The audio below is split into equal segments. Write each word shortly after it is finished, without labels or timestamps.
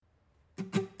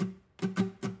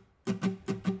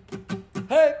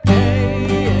Hey,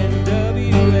 hey,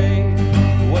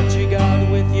 NWA, what you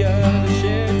got with you to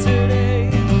share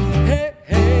today? Hey,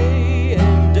 hey,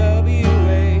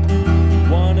 NWA,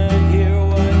 wanna hear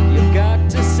what you've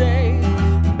got to say?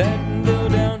 Bentonville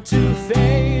down to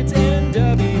Fayetteville,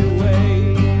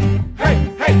 NWA. Hey,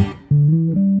 hey!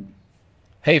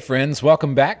 Hey friends,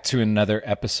 welcome back to another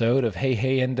episode of Hey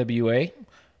Hey NWA.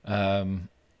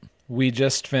 We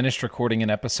just finished recording an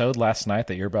episode last night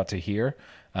that you're about to hear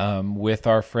with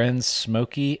our friends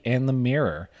Smokey and the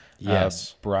Mirror.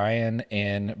 Yes. Bryan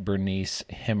and Bernice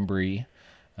Hembree.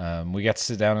 We got to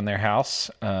sit down in their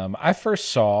house. I first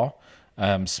saw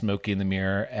Smokey and the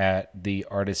Mirror at the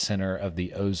Artist Center of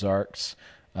the Ozarks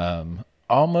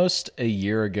almost a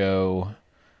year ago.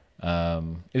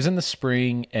 It was in the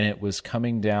spring, and it was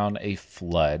coming down a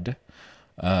flood.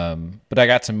 But I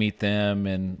got to meet them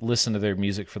and listen to their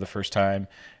music for the first time,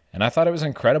 and I thought it was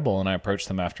incredible. And I approached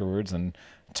them afterwards and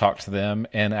talked to them.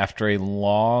 And after a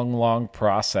long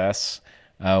process,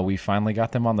 we finally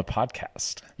got them on the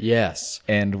podcast. Yes.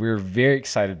 And we're very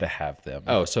excited to have them.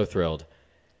 Oh, so thrilled.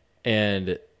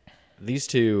 And these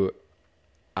two,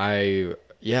 I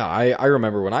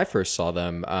remember when I first saw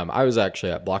them, I was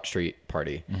actually at Block Street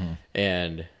Party,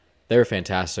 and they were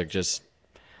fantastic.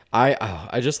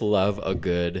 I just love a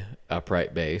good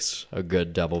upright bass, a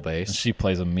good double bass. She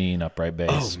plays a mean upright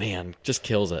bass. Oh man, just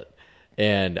kills it.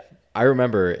 And I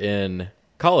remember in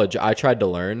college, I tried to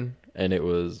learn, and it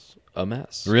was a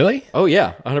mess. Really? Oh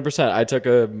yeah, 100%. I took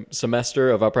a semester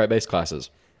of upright bass classes,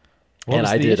 and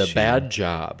I did a bad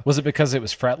job. Was it because it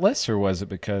was fretless, or was it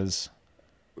because...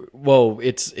 Well,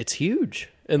 it's huge,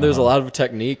 and there's a lot of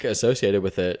technique associated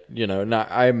with it.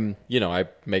 I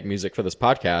make music for this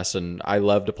podcast, and I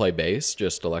love to play bass,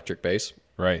 just electric bass.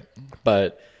 Right.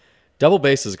 But double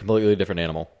bass is a completely different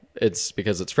animal. It's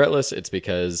because it's fretless. It's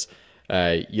because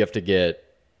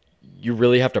you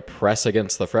really have to press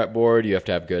against the fretboard. You have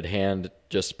to have good hand,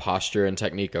 just posture and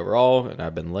technique overall. And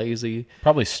I've been lazy.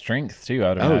 Probably strength too,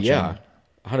 I'd imagine. Oh yeah,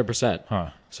 100%. Huh.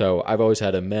 So I've always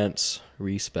had immense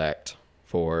respect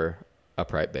for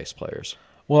upright bass players.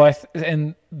 Well,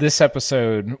 and this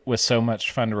episode was so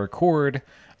much fun to record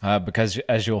because,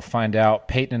 as you'll find out,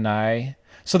 Peyton and I...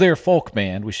 So they're a folk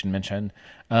band, we should mention.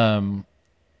 Peyton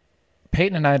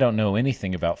and I don't know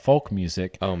anything about folk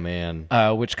music. Oh, man.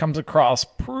 Which comes across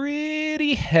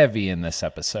pretty heavy in this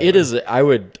episode. It is. I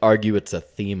would argue it's a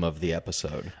theme of the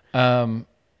episode.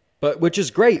 But which is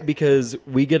great because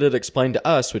we get it explained to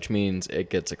us, which means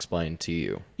it gets explained to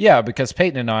you. Yeah, because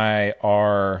Peyton and I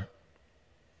are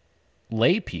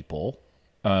lay people.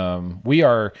 We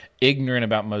are ignorant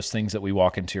about most things that we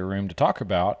walk into a room to talk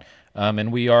about,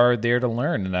 and we are there to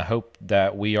learn. And I hope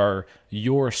that we are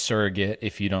your surrogate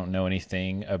if you don't know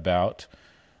anything about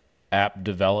app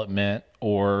development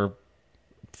or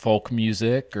folk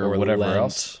music or whatever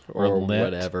else. Or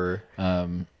whatever.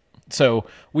 So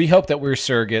we hope that we're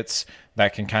surrogates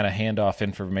that can kind of hand off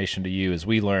information to you as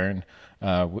we learn.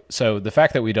 So the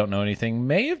fact that we don't know anything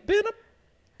may have been a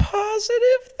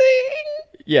positive thing.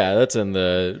 Yeah, that's in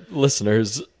the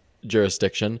listener's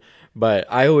jurisdiction. But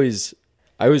I always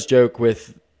joke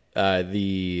with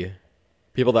the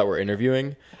people that we're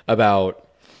interviewing about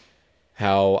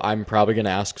how I'm probably going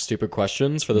to ask stupid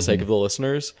questions for the sake of the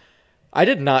listeners. I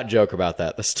did not joke about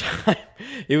that this time.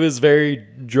 It was very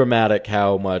dramatic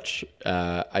how much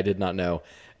I did not know.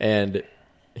 And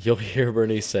you'll hear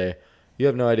Bernice say, "You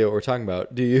have no idea what we're talking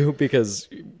about, do you?" Because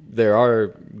there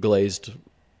are glazed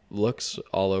looks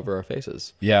all over our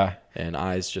faces. Yeah. And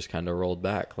eyes just kind of rolled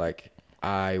back like,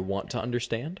 I want to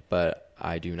understand, but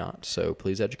I do not. So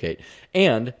please educate.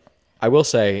 And I will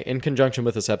say, in conjunction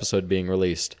with this episode being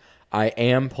released, I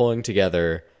am pulling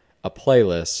together a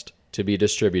playlist to be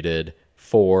distributed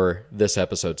for this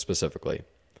episode specifically.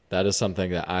 That is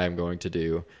something that I am going to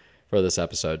do for this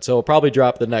episode. So it'll probably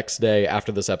drop the next day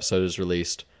after this episode is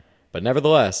released. But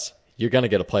nevertheless, you're going to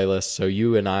get a playlist so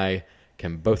you and I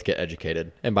can both get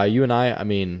educated. And by you and I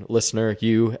mean listener,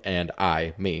 you, and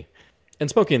I, me. And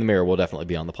Smokey and the Mirror will definitely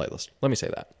be on the playlist. Let me say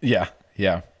that. Yeah.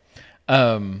 It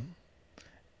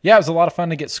was a lot of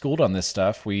fun to get schooled on this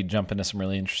stuff. We jump into some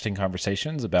really interesting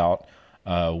conversations about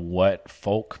what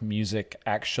folk music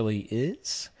actually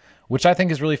is, which I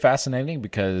think is really fascinating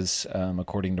because,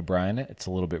 according to Bryan, it's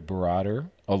a lot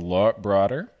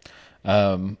broader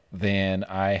than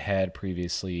I had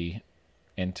previously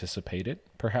anticipated,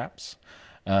 perhaps.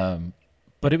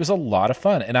 But it was a lot of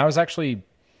fun, and I was actually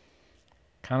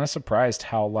kind of surprised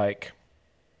how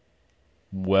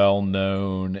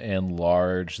well-known and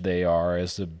large they are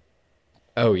as a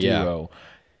duo.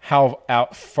 How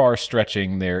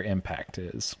far-stretching their impact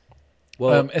is.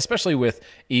 Well, especially with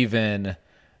even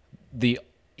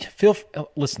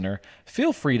listener,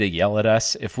 feel free to yell at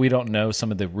us if we don't know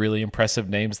some of the really impressive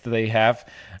names that they have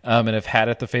and have had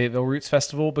at the Fayetteville Roots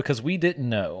Festival, because we didn't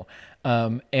know.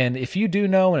 And if you do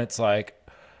know, and it's like,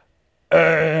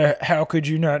 how could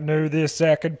you not know this,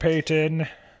 Zach and Peyton?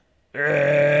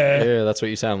 Yeah, that's what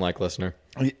you sound like, listener.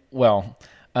 Well,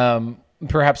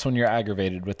 perhaps when you're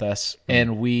aggravated with us,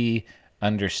 and we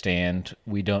understand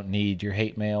we don't need your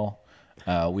hate mail,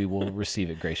 we will receive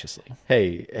it graciously.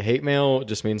 Hey, hate mail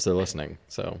just means they're listening,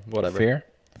 so whatever.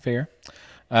 Fair.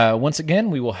 Once again,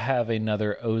 we will have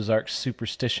another Ozark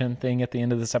superstition thing at the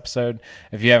end of this episode.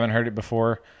 If you haven't heard it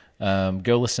before,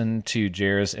 go listen to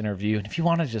Jara's interview. And if you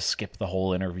want to just skip the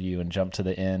whole interview and jump to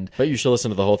the end. But you should listen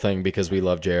to the whole thing because we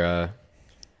love Jara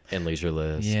and Leisure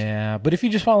List. Yeah, but if you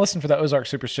just want to listen for the Ozark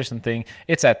superstition thing,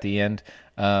 it's at the end.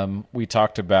 We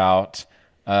talked about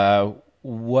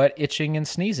what itching and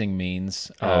sneezing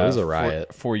means. It was a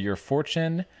riot. For your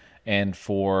fortune and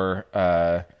for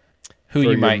your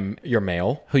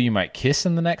mail. Who you might kiss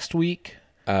in the next week.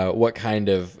 What kind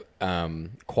of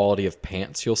quality of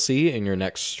pants you'll see in your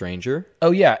next stranger.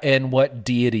 Oh, yeah, and what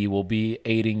deity will be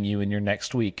aiding you in your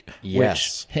next week.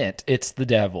 Yes. Which, hint, it's the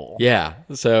devil. Yeah,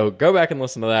 so go back and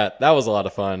listen to that. That was a lot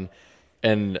of fun,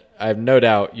 and I have no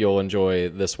doubt you'll enjoy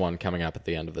this one coming up at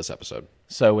the end of this episode.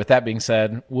 So with that being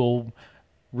said, we'll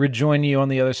rejoin you on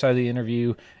the other side of the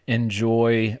interview.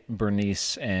 Enjoy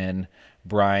Bernice and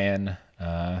Bryan,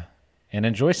 and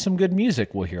enjoy some good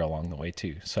music we'll hear along the way,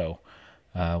 too. So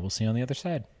we'll see you on the other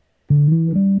side.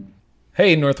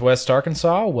 Hey, Northwest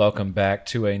Arkansas. Welcome back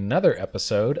to another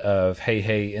episode of Hey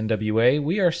Hey NWA.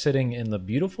 We are sitting in the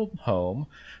beautiful home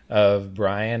of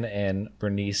Bryan and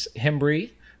Bernice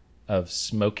Hembree of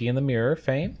Smokey in the Mirror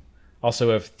fame, also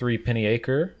of Three Penny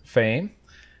Acre fame.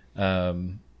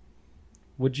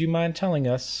 Would you mind telling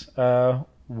us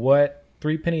what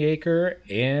Three Penny Acre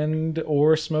and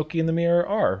or Smokey in the Mirror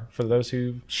are, for those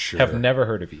who have never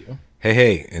heard of you?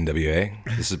 Hey, NWA.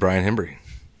 This is Bryan Hembree.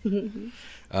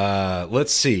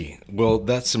 Let's see. Well,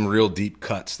 that's some real deep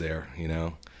cuts there, you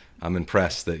know. I'm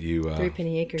impressed that you Three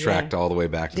Penny Acre, tracked all the way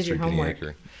back to Three Penny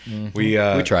Acre. Mm-hmm. We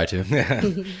try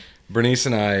to. Bernice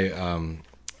and I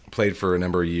played for a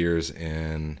number of years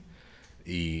in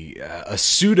a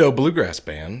pseudo bluegrass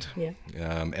band. Yeah.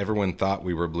 Everyone thought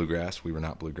we were bluegrass. We were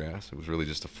not bluegrass. It was really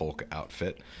just a folk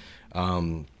outfit.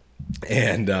 And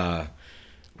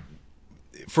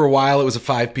for a while, it was a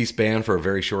 5-piece band for a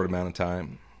very short amount of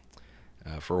time.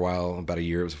 For a while, about a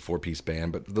year, it was a 4-piece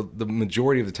band. But the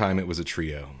majority of the time, it was a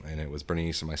trio. And it was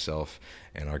Bernice and myself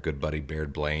and our good buddy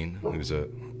Baird Blaine, who's a...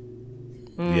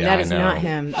 that is not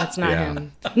him. That's not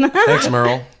him. Thanks,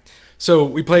 Merle. So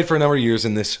we played for a number of years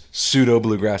in this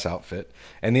pseudo-bluegrass outfit.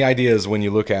 And the idea is when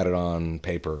you look at it on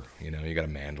paper, you know, you got a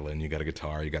mandolin, you got a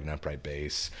guitar, you got an upright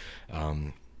bass.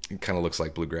 It kind of looks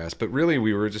like bluegrass. But really,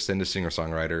 we were just into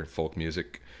singer-songwriter, folk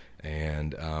music.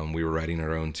 And we were writing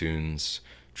our own tunes,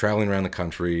 traveling around the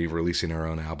country, releasing our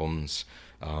own albums.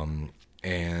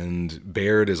 And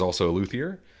Baird is also a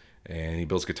luthier, and he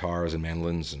builds guitars and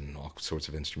mandolins and all sorts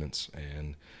of instruments.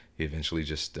 And he eventually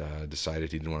just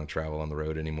decided he didn't want to travel on the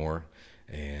road anymore.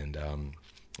 And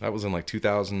that was in like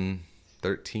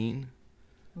 2013,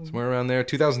 somewhere around there.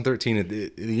 2013, at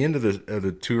the end of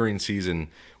the touring season,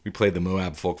 we played the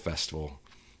Moab Folk Festival,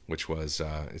 which was,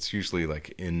 it's usually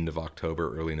like end of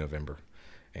October, early November.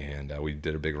 And we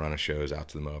did a big run of shows out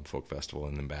to the Moab Folk Festival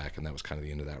and then back, and that was kind of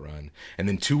the end of that run. And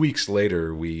then 2 weeks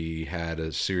later, we had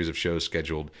a series of shows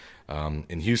scheduled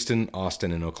in Houston,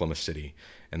 Austin, and Oklahoma City.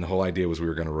 And the whole idea was we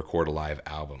were going to record a live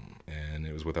album. And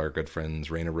it was with our good friends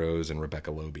Raina Rose and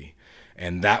Rebecca Loby.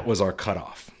 And that was our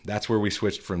cutoff. That's where we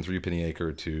switched from Three Penny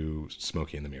Acre to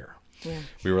Smokey in the Mirror. Yeah.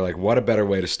 We were like, what a better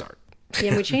way to start. Yeah,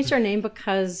 and we changed our name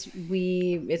because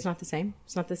it's not the same.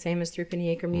 It's not the same as Three Penny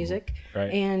Acre music. Mm-hmm.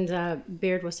 Right. And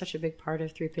Baird was such a big part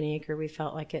of Three Penny Acre. We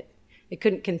felt like it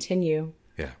couldn't continue.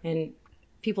 Yeah. And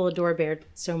people adore Baird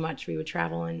so much. We would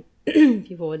travel and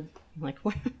people would be like,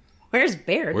 where's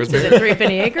Baird? Where's Is Baird? it Three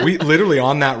Penny Acre? We literally,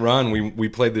 on that run, we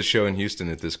played this show in Houston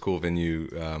at this cool venue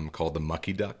called the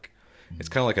Mucky Duck. It's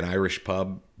kind of like an Irish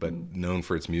pub, but known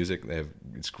for its music.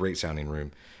 It's a great sounding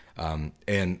room.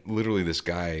 And literally this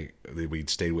guy that we'd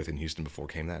stayed with in Houston before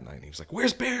came that night, and he was like,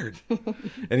 "Where's Baird?"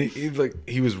 And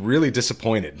he was really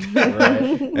disappointed.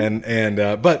 Right? And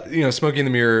but you know, Smokey in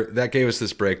the Mirror, that gave us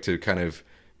this break to kind of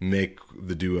make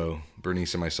the duo,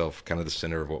 Bernice and myself, kind of the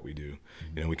center of what we do.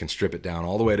 You know, we can strip it down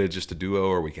all the way to just a duo,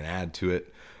 or we can add to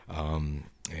it.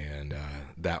 And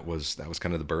that was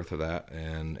kind of the birth of that.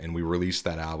 And we released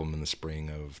that album in the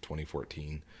spring of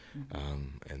 2014.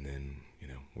 And then, you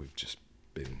know, we've just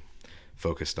been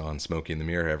focused on Smokey in the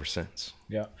Mirror ever since.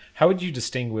 Yeah. How would you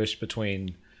distinguish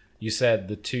between? You said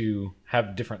the two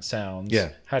have different sounds.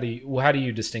 Yeah. How do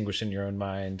you distinguish in your own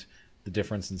mind the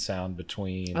difference in sound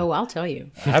between? Oh, I'll tell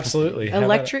you. Absolutely. How about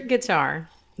Electric guitar.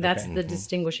 That's Okay. the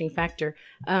distinguishing factor.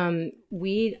 I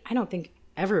don't think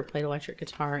ever played electric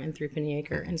guitar in Three Penny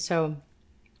Acre, and so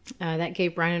that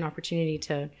gave Bryan an opportunity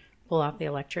to pull out the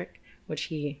electric, which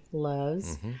he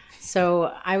loves.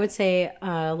 So I would say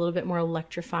a little bit more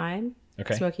electrified.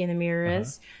 Okay. Smokey in the Mirror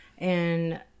is,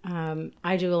 and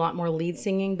I do a lot more lead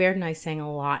singing. Baird and I sang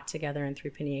a lot together in Three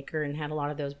Penny Acre and had a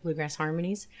lot of those bluegrass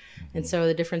harmonies. And so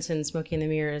the difference in Smokey in the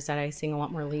Mirror is that I sing a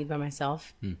lot more lead by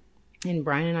myself. And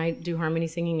Bryan and I do harmony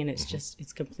singing, and it's just,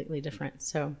 it's completely different.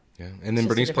 So Yeah, and then just a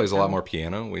Bernice different plays a lot sound. more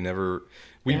piano.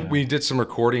 We did some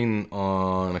recording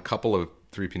on a couple of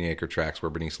Three Penny Acre tracks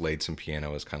where Bernice laid some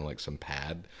piano as kind of like some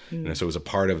pad, and so it was a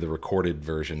part of the recorded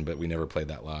version, but we never played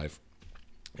that live.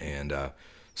 And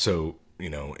so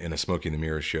in a Smokey in the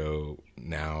Mirror show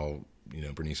now,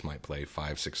 Bernice might play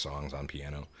 5-6 songs on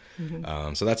piano.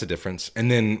 So that's a difference. And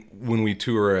then when we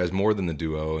tour as more than the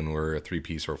duo and we're a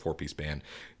 3-piece or a 4-piece band,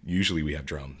 usually we have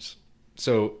drums.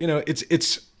 So,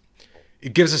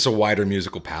 it gives us a wider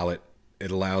musical palette. It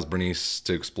allows Bernice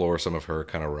to explore some of her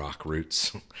kind of rock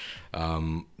roots.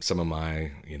 Some of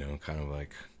my, kind of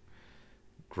like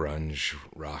grunge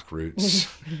rock roots.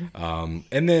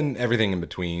 And then everything in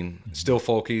between. Still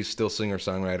folky, still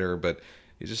singer-songwriter, but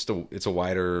it's a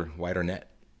wider net.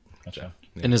 Gotcha.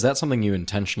 And is that something you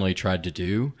intentionally tried to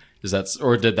do?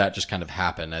 Or did that just kind of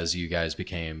happen as you guys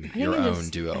became your own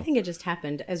duo? I think it just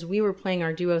happened as we were playing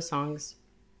our duo songs.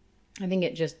 I think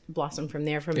it just blossomed from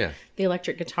there, from the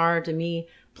electric guitar to me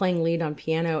playing lead on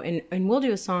piano. And we'll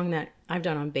do a song that I've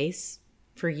done on bass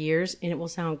for years, and it will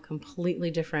sound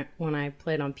completely different when I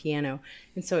play it on piano.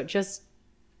 And so it just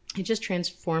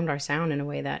transformed our sound in a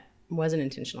way that wasn't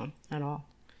intentional at all.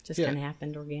 Just kind of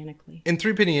happened organically. In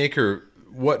Three Penny Acre,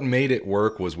 what made it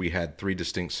work was we had 3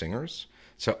 distinct singers.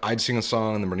 So I'd sing a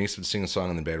song, and then Bernice would sing a song,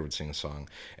 and then Baird would sing a song.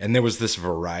 And there was this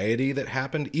variety that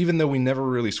happened, even though we never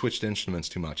really switched instruments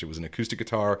too much. It was an acoustic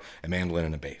guitar, a mandolin,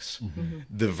 and a bass.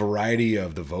 The variety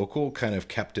of the vocal kind of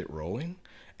kept it rolling.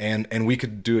 And we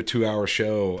could do a 2-hour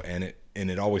show, and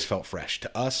it always felt fresh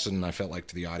to us, and I felt like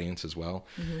to the audience as well.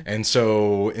 And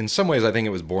so in some ways, I think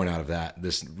it was born out of that,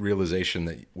 this realization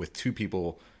that with 2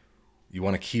 people, you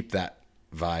want to keep that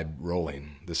vibe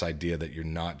rolling, this idea that you're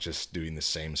not just doing the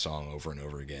same song over and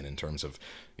over again in terms of,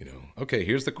 okay,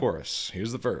 here's the chorus,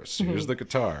 here's the verse, here's the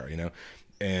guitar,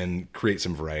 and create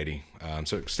some variety.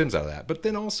 So it stems out of that. But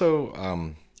then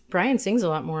also... Bryan sings a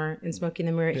lot more in Smokey in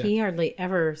the Mirror. He hardly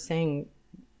ever sang.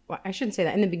 Well, I shouldn't say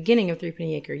that. In the beginning of Three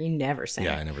Penny Acre, you never sang.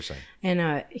 Yeah, I never sang.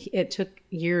 And it took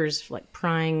years, like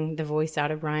prying the voice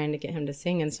out of Bryan to get him to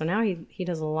sing. And so now he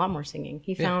does a lot more singing.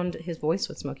 He found his voice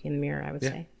with Smokey in the Mirror, I would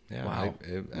say. Yeah, Wow.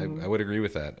 I would agree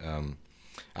with that.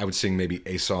 I would sing maybe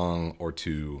a song or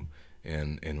 2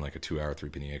 in like a 2-hour Three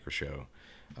Penny Acre show.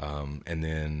 And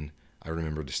then I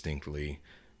remember distinctly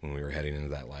when we were heading into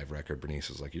that live record, Bernice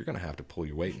was like, "You're going to have to pull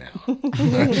your weight now."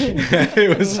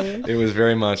 It was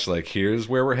very much like, "Here's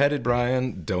where we're headed,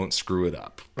 Bryan. Don't screw it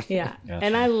up." Yeah. Gotcha.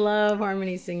 And I love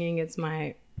harmony singing. It's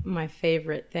my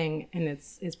favorite thing, and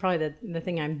it's probably the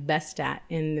thing I'm best at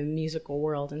in the musical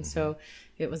world. And so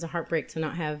it was a heartbreak to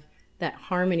not have that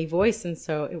harmony voice, and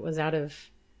so it was out of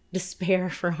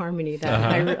despair for harmony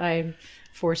that I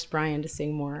forced Bryan to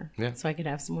sing more, so I could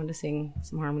have someone to sing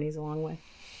some harmonies along with.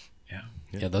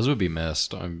 Yeah, those would be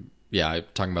missed. Talking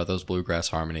about those bluegrass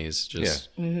harmonies, just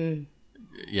and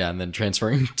then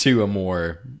transferring to a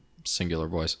more singular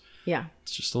voice. Yeah,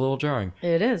 It's just a little jarring.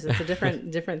 it is. It's a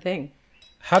different thing.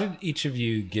 How did each of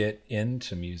you get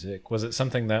into music? Was it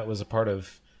something that was a part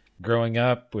of growing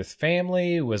up with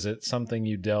family? Was it something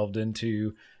you delved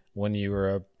into when you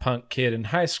were a punk kid in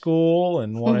high school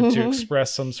and wanted to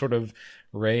express some sort of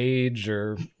rage,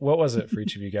 or what was it for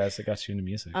each of you guys that got you into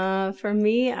music? For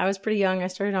me, I was pretty young. I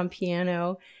started on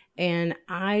piano, and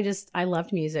I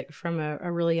loved music from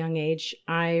a really young age.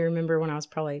 I remember when I was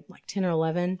probably like 10 or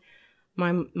 11,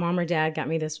 my mom or dad got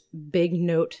me this big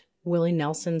note Willie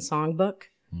Nelson songbook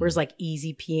where it's like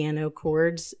easy piano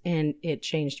chords, and it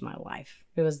changed my life.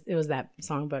 It was that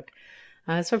songbook.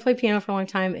 So I played piano for a long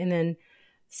time, and then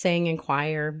sang in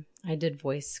choir. I did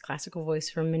classical voice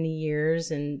for many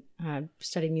years, and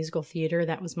studied musical theater.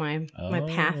 That was my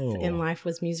path in life,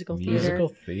 was musical theater. Musical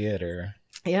theater.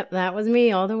 Yep, that was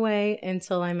me all the way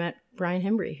until I met Bryan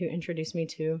Hembree, who introduced me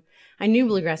to... I knew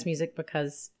bluegrass music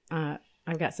because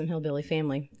I've got some hillbilly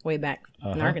family way back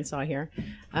in Arkansas here.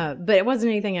 But it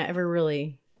wasn't anything I ever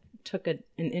really took an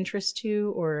interest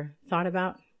to or thought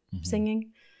about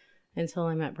singing. until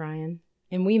I met Bryan.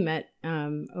 And we met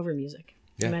over music.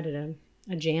 Yeah. We met at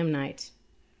a jam night.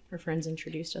 Our friends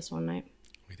introduced us one night.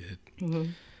 We did.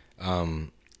 Mm-hmm.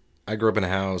 I grew up in a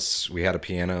house. We had a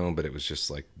piano, but it was just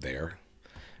like there.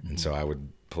 And so I would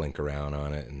plink around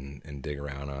on it and dig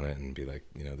around on it and be like,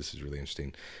 this is really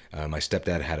interesting. My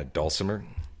stepdad had a dulcimer,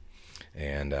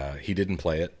 and he didn't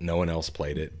play it. No one else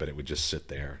played it, but it would just sit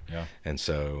there. Yeah. And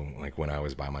so, like, when I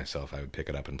was by myself, I would pick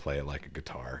it up and play it like a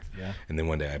guitar. Yeah. And then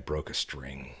one day I broke a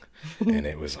string, and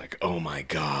it was like, oh my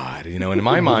God. In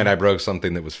my mind, I broke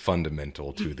something that was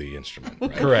fundamental to the instrument.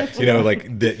 Right? Correct.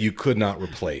 Like that you could not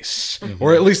replace.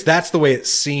 Or at least that's the way it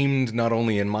seemed, not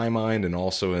only in my mind and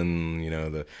also in,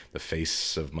 the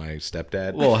face of my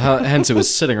stepdad. Well, hence it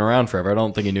was sitting around forever. I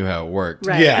don't think he knew how it worked.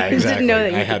 Right. Yeah, You exactly. didn't know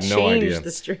that you I could had no change idea.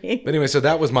 the string. But anyway, so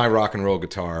that was my rock and roll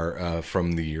guitar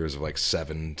from the years of like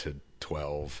 7 to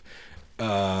 12.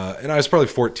 And I was probably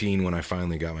 14 when I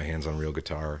finally got my hands on real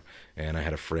guitar. And I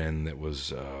had a friend that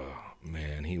was,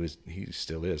 he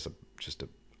still is just an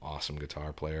awesome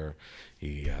guitar player.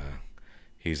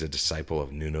 He's a disciple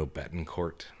of Nuno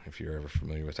Betancourt, if you're ever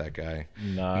familiar with that guy.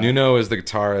 No. Nuno is the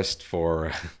guitarist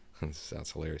for, this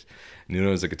sounds hilarious.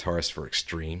 Nuno is the guitarist for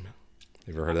Extreme.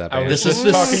 You ever heard of that band? I was This just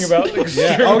is- talking about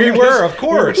Extreme. Oh, you were, of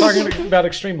course. We were talking about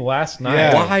Extreme last night.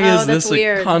 Yeah. Why Oh, is that's this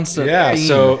weird. a constant Yeah,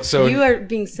 theme? so You are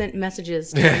being sent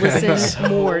messages to listen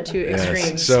more to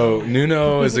Extreme. So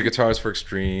Nuno is the guitarist for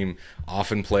Extreme,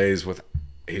 often plays with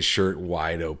his shirt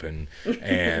wide open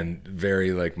and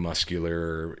very like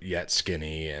muscular yet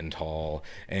skinny and tall,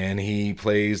 and he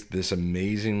plays this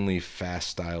amazingly fast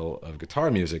style of guitar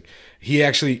music.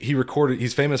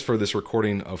 He's famous for this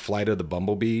recording of Flight of the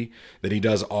Bumblebee that he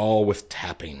does all with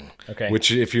tapping. Okay.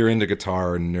 Which, if you're into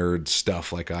guitar nerd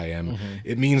stuff like I am,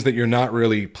 it means that you're not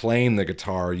really playing the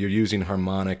guitar, you're using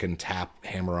harmonic and tap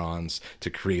hammer-ons to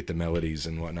create the melodies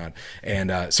and whatnot.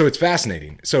 And so it's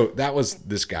fascinating. So that was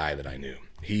this guy that I knew.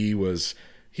 He was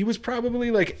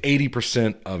probably like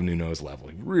 80% of Nuno's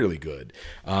level. Really good.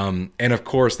 And of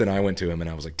course, then I went to him and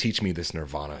I was like, teach me this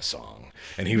Nirvana song.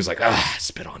 And he was like,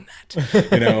 spit on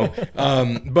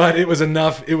that, but it was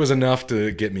enough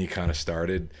to get me kind of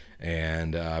started.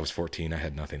 And I was 14. I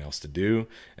had nothing else to do.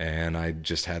 And I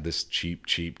just had this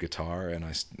cheap guitar. And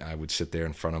I would sit there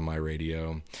in front of my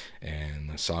radio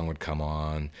and the song would come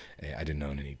on. I didn't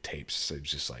own any tapes. It was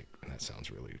just like, that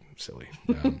sounds really silly.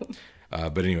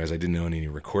 But anyways, I didn't own any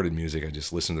recorded music. I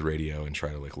just listened to the radio and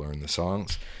try to like learn the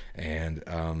songs. And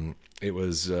it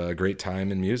was a great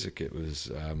time in music. It was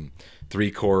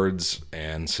 3 chords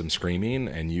and some screaming,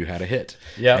 and you had a hit.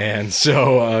 Yeah. And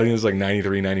so it was like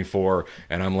 93, 94,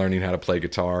 and I'm learning how to play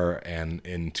guitar. And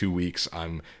in 2 weeks,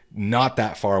 I'm not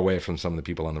that far away from some of the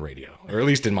people on the radio, or at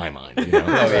least in my mind.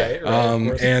 Right, of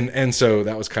course. And so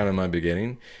that was kind of my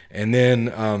beginning. And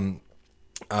then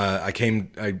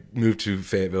I moved to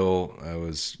Fayetteville. I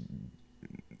was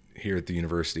here at the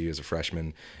university as a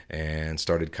freshman and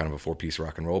started kind of a 4-piece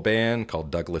rock and roll band called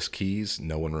Douglas Keys.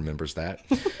 No one remembers that.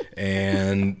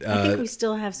 And I think we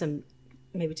still have some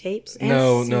maybe tapes. And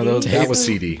no, CDs. that was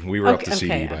CD. We were up to Okay,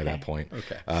 CD by okay. that point.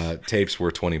 Okay. Tapes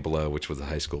were 20 Below, which was a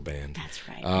high school band. That's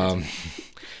right.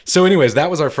 So anyways,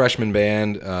 that was our freshman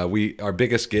band. Our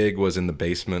biggest gig was in the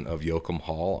basement of Yoakum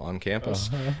Hall on campus.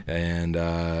 And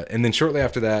then shortly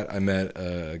after that, I met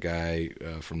a guy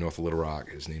from north of Little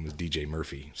Rock. His name was DJ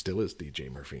Murphy. Still is DJ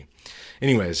Murphy.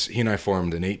 Anyways, he and I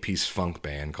formed an 8-piece funk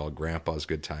band called Grandpa's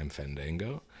Good Time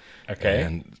Fandango. Okay.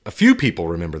 And a few people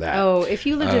remember that. Oh, if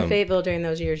you lived in Fayetteville during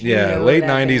those years, you Yeah, know late that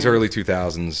 90s, band. early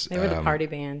 2000s. They were the party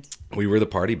band. We were the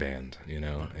party band,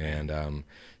 and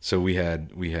so we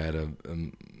had a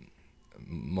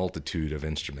multitude of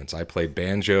instruments. I played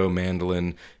banjo,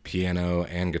 mandolin, piano,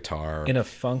 and guitar In a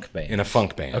funk band. in a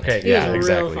funk band. Okay. It yeah, was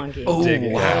exactly. real funky. Oh, Dig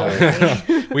it. wow.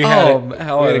 We had,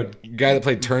 how we I had would- a guy that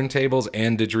played turntables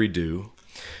and didgeridoo.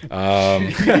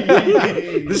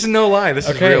 This is no lie. This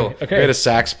is Okay, real. okay. We had a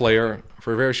sax player.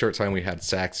 For a very short time, we had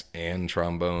sax and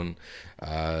trombone.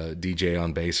 DJ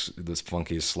on bass, the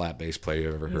funkiest slap bass player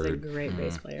you ever He's a heard. great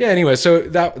bass player. Yeah. Anyway, so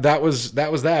that was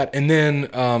that, and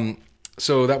then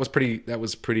so that was pretty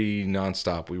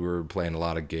nonstop. We were playing a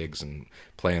lot of gigs and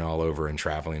playing all over and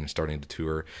traveling and starting to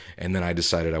tour. And then I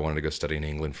decided I wanted to go study in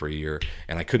England for a year,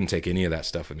 and I couldn't take any of that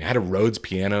stuff with me. I had a Rhodes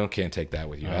piano, can't take that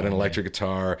with you. I had an electric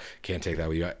guitar, can't take that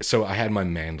with you. So I had my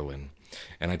mandolin.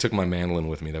 And I took my mandolin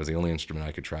with me. That was the only instrument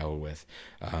I could travel with.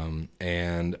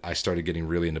 And I started getting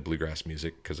really into bluegrass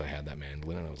music because I had that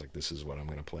mandolin. And I was like, this is what I'm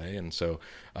going to play. And so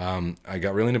I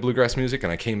got really into bluegrass music.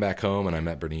 And I came back home and I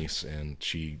met Bernice. And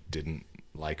she didn't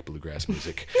like bluegrass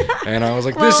music. And I was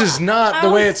like, this is not the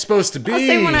way it's supposed to be. I'll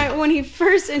say when he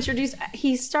first introduced,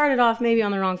 he started off maybe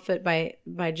on the wrong foot by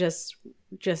just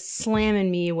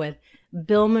slamming me with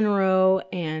Bill Monroe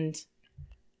and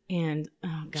oh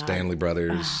god, Stanley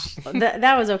Brothers.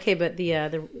 That was okay, but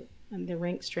the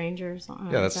Rank Strangers.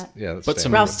 That's But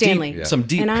some Ralph Stanley. deep, some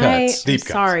deep and cuts. I'm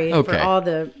sorry Okay. for all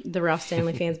the Ralph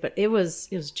Stanley fans, but it was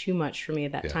too much for me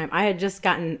at that time. I had just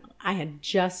gotten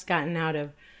out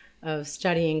of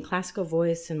studying classical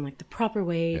voice and like the proper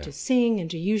way to sing and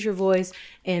to use your voice,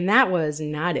 and that was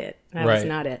not it.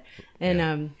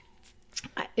 And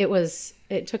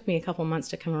it took me a couple months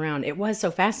to come around. It was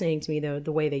so fascinating to me though,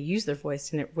 the way they use their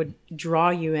voice, and it would draw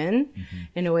you in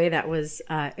a way that was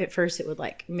at first it would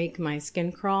like make my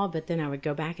skin crawl, but then I would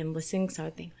go back and listen, so I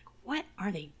would think like, what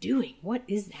are they doing? What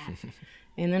is that?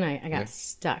 And then I got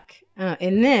stuck,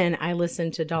 and then I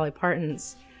listened to Dolly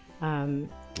Parton's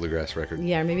Bluegrass record.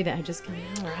 yeah, or maybe that had just come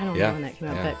out, or I don't know when that came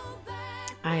out, but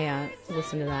I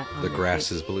listened to that on The Grass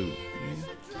is Blue.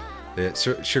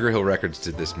 Sugar Hill Records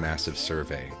did this massive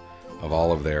survey of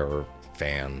all of their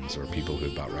fans or people who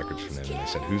had bought records from them, and they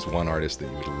said, who's one artist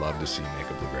that you would love to see make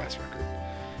a bluegrass record?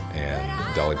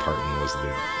 And Dolly Parton was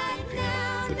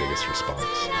the biggest response.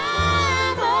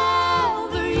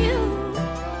 Over you,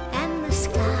 and the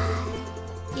sky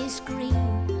is green,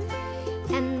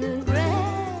 and the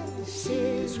grass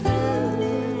is blue.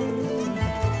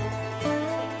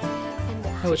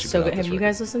 Oh, it's she so put out good. Have this you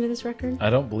guys listened to this record? I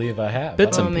don't believe I have.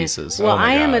 Bits and man. pieces. Well, Oh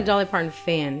my I am a God. Dolly Parton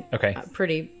fan. Okay.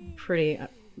 Pretty.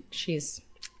 She's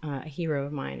a hero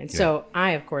of mine, and so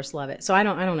I, of course, love it. So I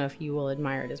don't know if you will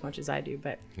admire it as much as I do,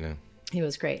 but Yeah. it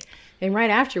was great. And right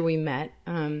after we met,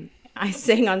 I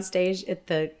sang on stage at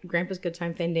the Grandpa's Good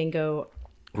Time Fandango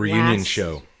Reunion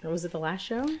show. Or was it the last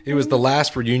show? It was the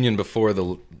last reunion before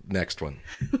the next one.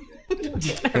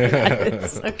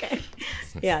 Okay.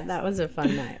 Yeah, that was a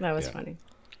fun night. That was funny.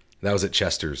 That was at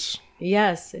Chester's,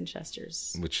 Yes, in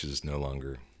Chester's. which is no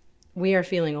longer. We are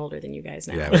feeling older than you guys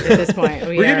now Yeah, at this point.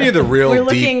 We're giving you the real We're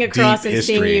looking deep, across deep and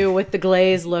seeing history. you with the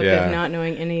glazed look Yeah. of not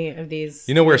knowing any of these.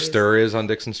 You know where these- Stir is on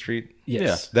Dixon Street?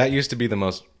 Yes. That used to be the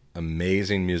most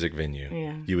amazing music venue.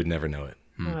 Yeah. You would never know it.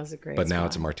 Oh, that was a great But now spot.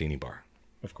 it's a martini bar.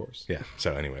 Of course. Yeah.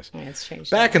 So anyways. Yeah, it's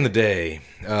changed. Back in the day.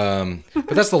 But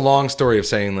that's the long story of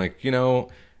saying, like,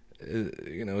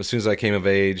 as soon as I came of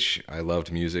age, I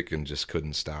loved music and just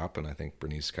couldn't stop. And I think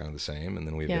Bernice is kind of the same. And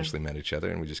then we eventually met each other,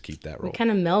 and we just keep that We role.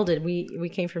 kind of melded. We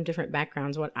came from different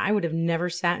backgrounds. What I would have never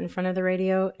sat in front of the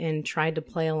radio and tried to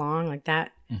play along like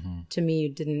that. To me,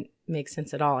 didn't make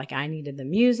sense at all. Like I needed the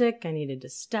music, I needed to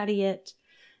study it,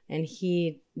 and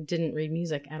he didn't read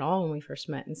music at all when we first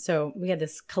met. And so we had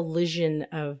this collision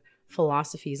of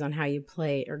philosophies on how you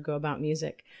play or go about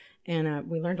music. And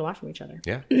we learned a lot from each other.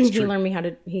 Yeah, he it's true. learned me how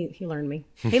to. He learned me.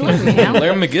 He learned me how.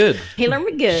 Learn me good. He learned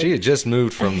me good. She had just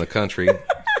moved from the country,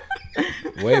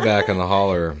 way back in the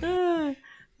holler.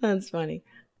 That's funny.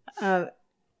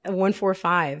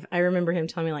 1-4-5. I remember him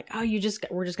telling me like, "Oh,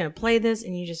 we're just gonna play this,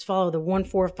 and you just follow the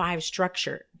 1-4-5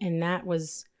 structure." And that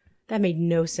made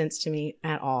no sense to me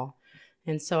at all.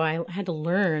 And so I had to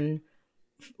learn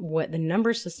what the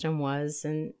number system was,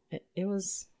 and it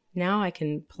was. Now I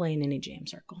can play in any jam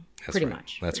circle, pretty right.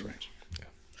 much. That's pretty right. much.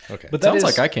 Yeah. Okay. But Sounds that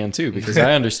is, like I can too, because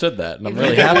I understood that, and I'm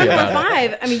really happy about it.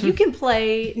 5. I mean, you can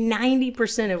play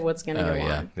 90% of what's gonna go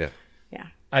yeah. on. Yeah. Yeah.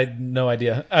 I had no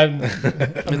idea. I'm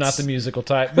not the musical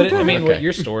type. But I mean, what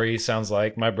your story sounds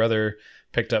like, my brother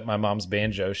picked up my mom's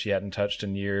banjo she hadn't touched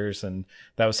in years, and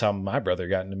that was how my brother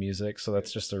got into music. So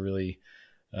that's just a really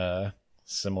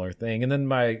similar thing. And then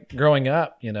growing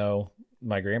up,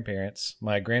 my grandparents,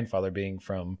 my grandfather being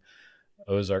from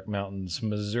Ozark Mountains,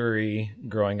 Missouri,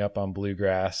 growing up on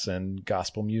bluegrass and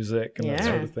gospel music and that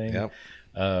sort of thing. Yep.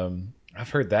 I've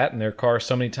heard that in their car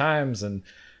so many times. And,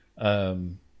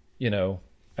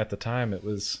 at the time it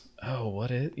was, what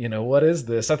is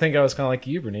this? I think I was kind of like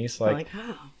you, Bernice, like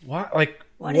oh,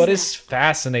 what is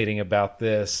fascinating about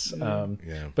this?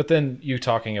 But then you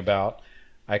talking about,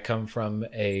 I come from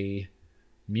a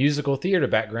musical theater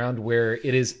background where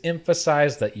it is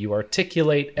emphasized that you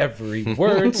articulate every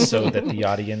word so that the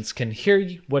audience can hear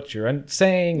what you're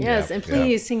saying. yes, and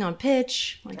please sing on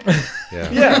pitch. Like,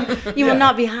 Yeah. you will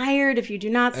not be hired if you do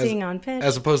not sing on pitch.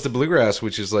 As opposed to bluegrass,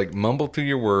 which is like mumble through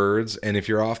your words, and if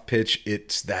you're off pitch,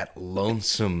 it's that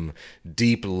lonesome,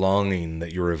 deep longing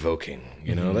that you're evoking.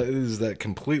 That is that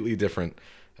completely different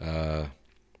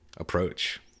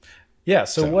approach. Yeah.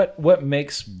 So what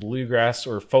makes bluegrass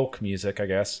or folk music, I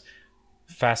guess,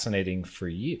 fascinating for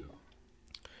you?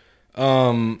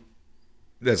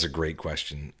 That's a great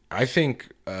question. I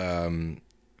think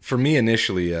for me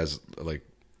initially, as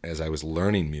I was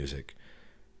learning music,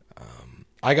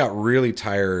 I got really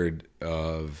tired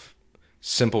of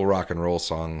simple rock and roll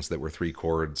songs that were 3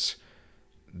 chords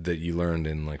that you learned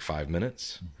in like 5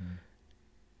 minutes.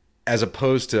 As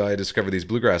opposed to, I discovered these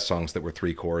bluegrass songs that were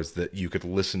 3 chords that you could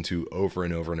listen to over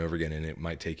and over and over again, and it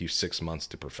might take you 6 months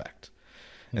to perfect.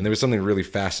 And there was something really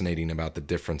fascinating about the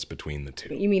difference between the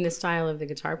two. You mean the style of the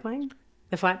guitar playing?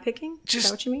 The flat picking? Is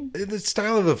that what you mean? The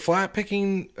style of the flat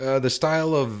picking, the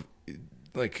style of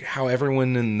like how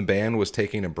everyone in the band was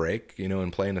taking a break, you know,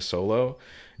 and playing a solo.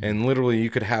 And literally you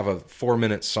could have a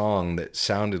 4-minute song that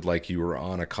sounded like you were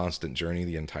on a constant journey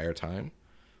the entire time.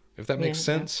 If that makes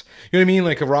sense. Yeah. You know what I mean?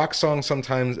 Like a rock song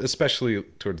sometimes, especially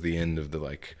towards the end of the,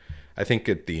 like, I think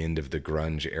at the end of the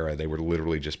grunge era, they were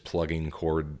literally just plugging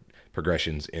chord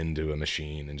progressions into a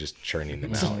machine and just churning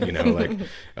them out, you know,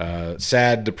 like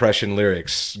sad depression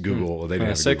lyrics, Google. They didn't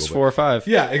have 6, Google, 4, 5.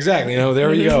 Yeah, exactly. You know,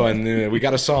 there you go. And we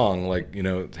got a song, like, you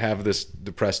know, have this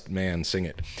depressed man sing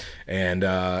it.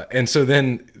 And so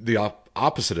then the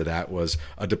opposite of that was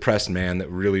a depressed man that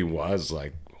really was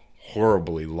like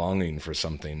horribly longing for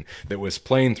something that was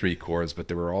playing 3 chords, but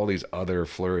there were all these other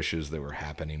flourishes that were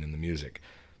happening in the music.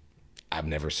 I've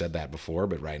never said that before,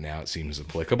 but right now it seems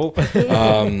applicable.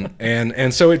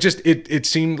 And so it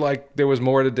seemed like there was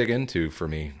more to dig into for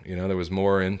me. You know, there was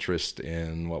more interest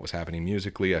in what was happening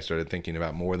musically. I started thinking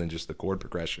about more than just the chord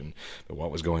progression, but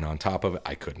what was going on top of it.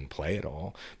 I couldn't play it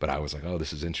all, but I was like, oh,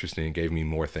 this is interesting. It gave me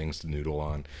more things to noodle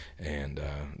on. And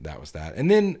that was that. And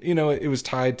then, you know, it was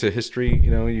tied to history.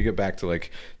 You know, you get back to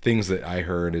like things that I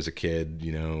heard as a kid,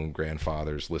 you know,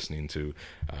 grandfathers listening to.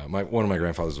 One of my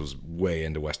grandfathers was way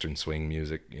into Western swing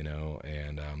music, you know,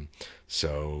 and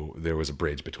so there was a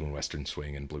bridge between Western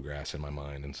swing and bluegrass in my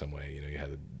mind in some way. You know, you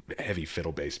had heavy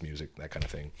fiddle-based music, that kind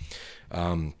of thing.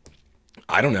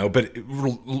 I don't know, but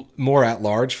more at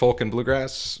large, folk and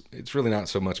bluegrass, it's really not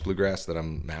so much bluegrass that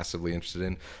I'm massively interested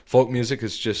in. Folk music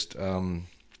is just,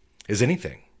 is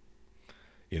anything,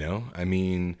 you know? I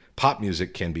mean, pop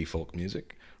music can be folk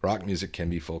music. Rock music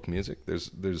can be folk music. There's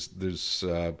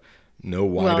no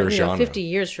wider genre. 50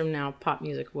 years from now, pop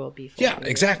music will be folk music.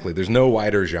 Exactly. There's no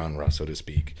wider genre, so to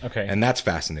speak. Okay. And that's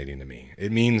fascinating to me.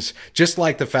 It means, just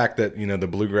like the fact that, you know, the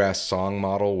bluegrass song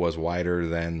model was wider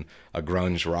than a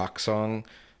grunge rock song,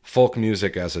 folk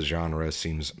music as a genre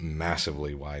seems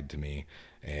massively wide to me.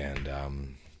 And,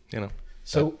 you know.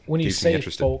 So when you say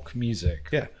folk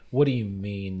music, what do you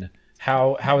mean?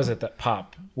 How is it that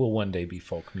pop will one day be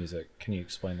folk music? Can you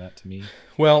explain that to me?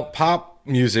 Well, pop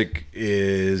music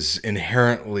is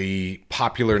inherently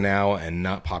popular now and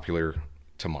not popular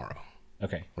tomorrow.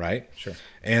 Okay. Right? Sure.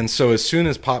 And so as soon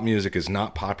as pop music is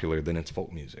not popular, then it's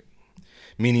folk music.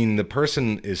 Meaning the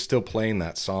person is still playing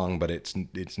that song, but it's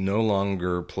no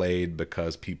longer played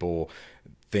because people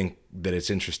think that it's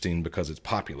interesting because it's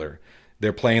popular.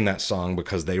 They're playing that song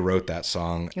because they wrote that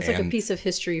song. It's like a piece of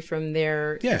history from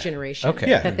their generation Okay.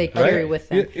 that they carry with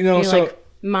them. You know, so like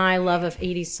my love of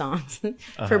 80s songs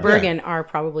for Bergen are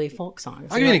probably folk songs.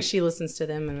 I mean, like she listens to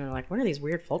them and they're like, what are these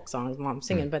weird folk songs Mom's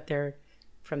singing? But they're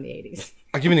from the 80s.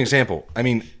 I'll give you an example. I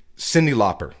mean, Cyndi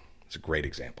Lauper is a great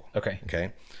example. Okay.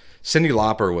 Cyndi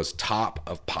Lauper was top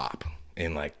of pop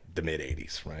in like the mid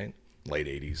 80s, right? Late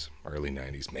 80s, early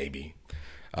 90s, maybe.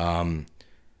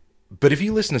 But if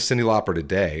you listen to Cyndi Lauper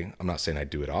today, I'm not saying I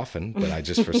do it often, but I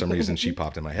just, for some reason, she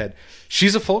popped in my head.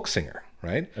 She's a folk singer,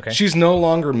 right? Okay. She's no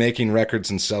longer making records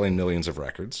and selling millions of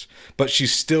records, but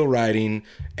she's still writing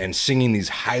and singing these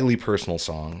highly personal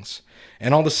songs.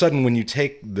 And all of a sudden, when you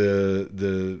take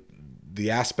the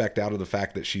aspect out of the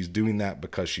fact that she's doing that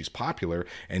because she's popular,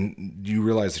 and you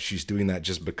realize that she's doing that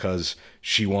just because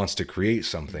she wants to create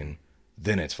something,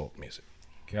 then it's folk music.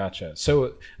 Gotcha.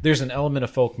 So there's an element of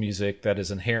folk music that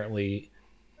is inherently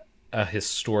a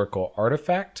historical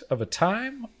artifact of a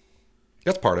time.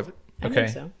 That's part of it. I think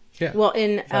so. Yeah. Well,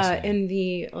 in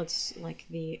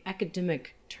the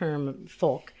academic term,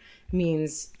 folk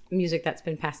means music that's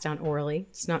been passed down orally.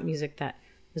 It's not music that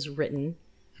is written.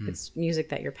 It's music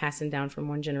that you're passing down from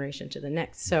one generation to the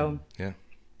next. So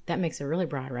that makes it really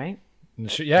broad, right?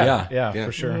 Yeah,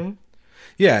 for sure. Mm-hmm.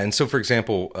 Yeah, and so, for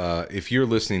example, if you're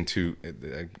listening to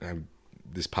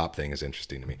this pop thing is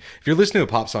interesting to me. If you're listening to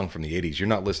a pop song from the 80s, you're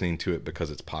not listening to it because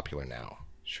it's popular now.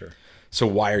 Sure. So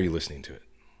why are you listening to it?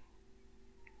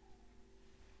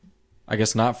 I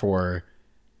guess not for,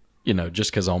 you know,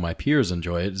 just because all my peers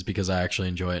enjoy it. It's because I actually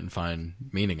enjoy it and find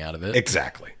meaning out of it.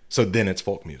 Exactly. So then it's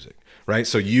folk music, right?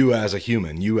 So you as a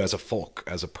human, you as a folk,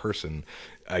 as a person,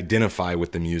 identify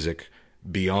with the music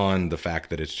beyond the fact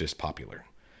that it's just popular.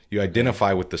 You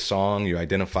identify with the song, you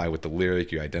identify with the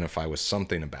lyric, you identify with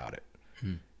something about it.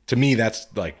 To me, that's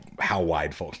like how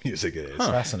wide folk music is.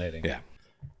 Fascinating. Yeah.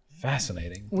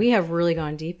 Fascinating. We have really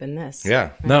gone deep in this.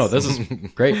 Yeah. No, this is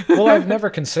great. Well, I've never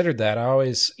considered that. I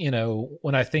always,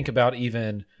 when I think about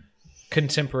even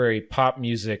contemporary pop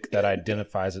music that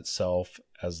identifies itself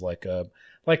as like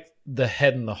the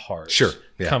Head and the Heart Sure.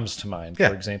 Yeah. comes to mind. Yeah.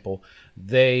 For example,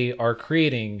 they are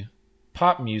creating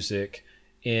pop music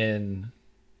in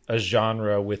a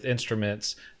genre with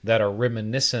instruments that are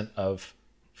reminiscent of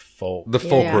folk. The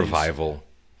folk Yeah. revival.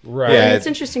 Right. Yeah. And it's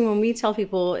interesting when we tell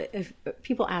people, if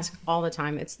people ask all the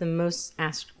time, it's the most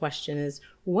asked question is,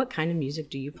 what kind of music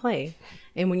do you play?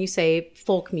 And when you say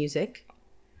folk music,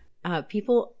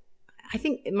 people, I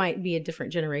think it might be a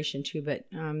different generation too, but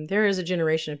there is a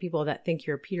generation of people that think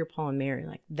you're Peter, Paul, and Mary,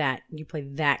 like that, you play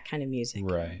that kind of music.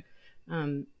 Right.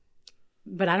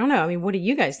 But I don't know. I mean, what do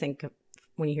you guys think of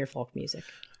when you hear folk music?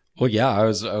 Well, yeah, I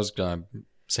was gonna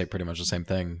say pretty much the same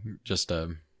thing. Just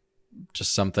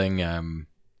something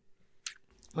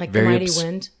Like Very the mighty obs-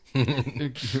 wind?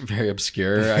 very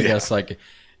obscure, I guess.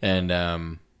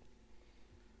 And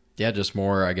yeah, just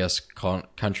more, I guess,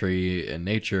 country and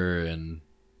nature, and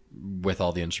with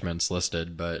all the instruments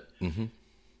listed, but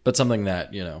something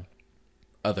that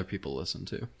other people listen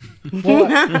to.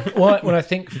 Well, when I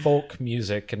think folk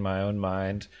music in my own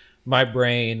mind, my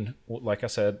brain, like I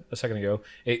said a second ago,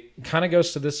 it kind of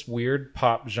goes to this weird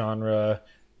pop genre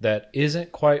that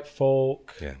isn't quite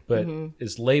folk, but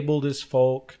is labeled as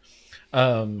folk.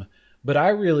 But I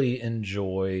really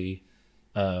enjoy,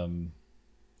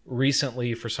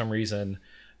 recently, for some reason,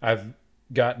 I've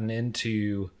gotten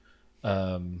into,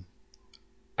 I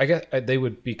guess they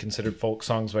would be considered folk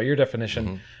songs by your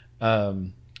definition.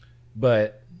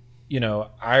 But,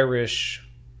 Irish,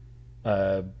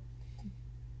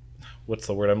 what's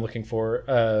the word I'm looking for?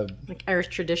 Like Irish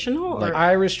traditional? Like or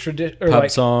Irish tradition, or Pub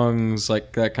like songs,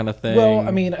 like that kind of thing. Well,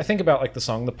 I mean, I think about like the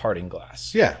song "The Parting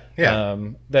Glass." Yeah. Yeah.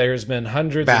 There's been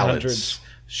hundreds Ballads. and hundreds,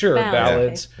 sure, Ballads,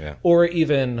 ballads, okay. Yeah. or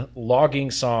even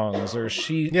logging songs or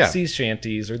Yeah. sea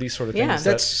shanties or these sort of Yeah.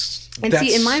 things. And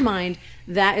see, in my mind,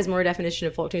 that is more a definition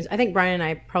of folk tunes. I think Brian and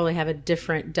I probably have a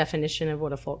different definition of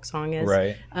what a folk song is.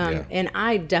 Right. Yeah. And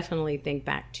I definitely think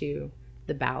back to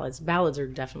the ballads. Ballads are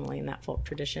definitely in that folk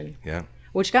tradition. Yeah.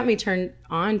 Which got me turned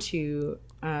on to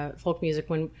folk music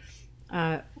when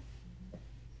I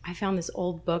found this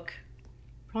old book,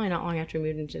 probably not long after we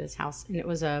moved into this house, and it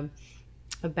was a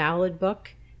ballad book,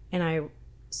 and I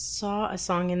saw a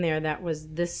song in there that was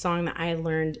this song that I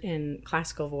learned in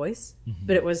classical voice,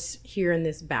 but it was here in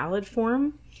this ballad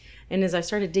form. And as I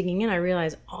started digging in, I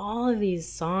realized all of these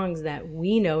songs that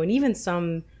we know, and even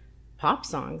some pop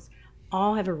songs,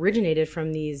 all have originated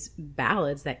from these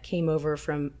ballads that came over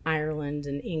from Ireland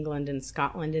and England and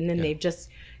Scotland, and then they've just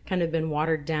kind of been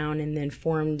watered down and then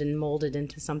formed and molded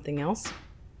into something else.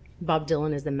 Bob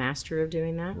Dylan is the master of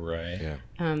doing that. Right. Yeah.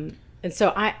 And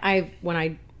so I when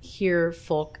I hear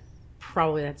folk,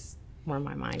 probably that's where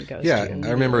my mind goes Yeah, to.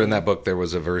 I remember in that book there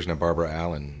was a version of Barbara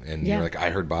Allen, and Yeah. you're like,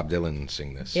 I heard Bob Dylan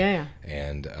sing this. Yeah.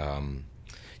 And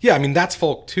yeah, I mean that's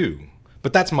folk too,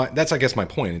 but that's I guess my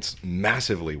point. It's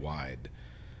massively wide.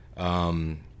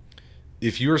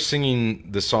 If you're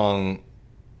singing the song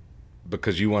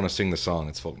because you want to sing the song,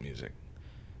 it's folk music.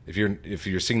 If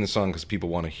you're singing the song because people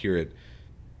want to hear it,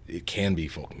 it can be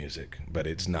folk music, but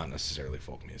it's not necessarily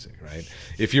folk music, right?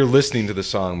 If you're listening to the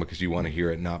song because you want to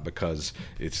hear it, not because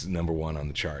it's number one on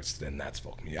the charts, then that's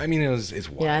folk music. I mean, it's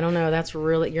wild. Yeah, I don't know. That's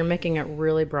really, you're making it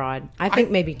really broad. I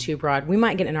think maybe too broad. We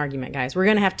might get an argument, guys. We're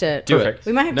gonna have to Do it.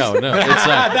 We might have No, to. no,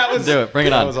 it's do it. Bring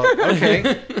it on.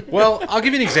 Okay. Well, I'll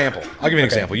give you an example.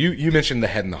 Example. You mentioned the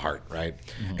Head and the Heart, right?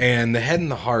 And the Head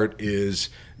and the Heart is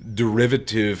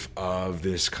derivative of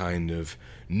this kind of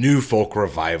new folk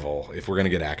revival, if we're going to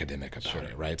get academic about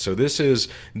it, right? So this is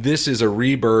a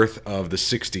rebirth of the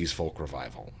 60s folk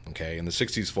revival, okay? And the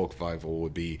 60s folk revival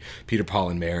would be Peter, Paul,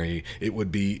 and Mary. It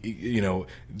would be,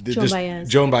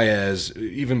 Joan Baez,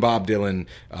 even Bob Dylan,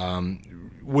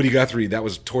 Woody Guthrie. That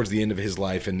was towards the end of his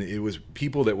life, and it was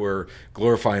people that were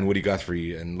glorifying Woody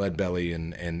Guthrie and Leadbelly,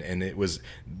 and it was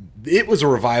a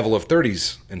revival of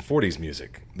 30s and 40s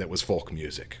music that was folk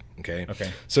music. Okay.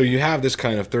 So you have this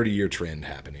kind of 30-year trend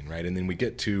happening, right? And then we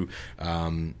get to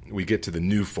the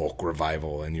new folk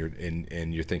revival, and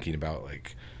you're thinking about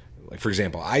like for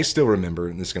example, I still remember,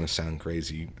 and this is going to sound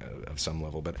crazy of some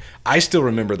level, but I still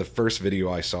remember the first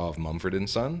video I saw of Mumford and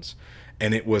Sons.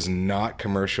 And it was not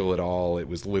commercial at all. It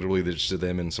was literally just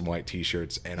them in some white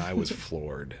T-shirts, and I was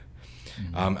floored.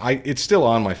 It's still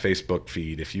on my Facebook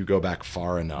feed. If you go back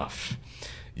far enough,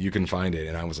 you can find it.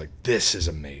 And I was like, this is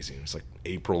amazing. It's like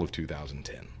April of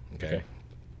 2010. Okay.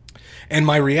 And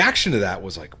my reaction to that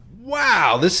was like,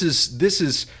 wow, this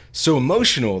is so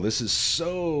emotional. This is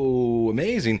so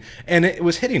amazing, and it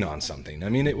was hitting on something. I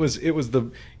mean, it was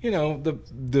the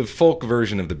the folk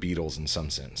version of the Beatles in some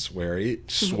sense, where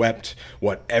it swept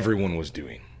what everyone was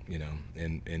doing.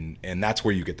 And that's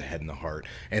where you get the Head and the Heart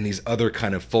and these other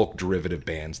kind of folk derivative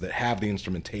bands that have the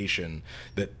instrumentation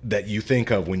that you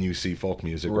think of when you see folk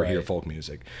music or hear folk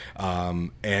music. But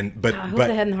I hope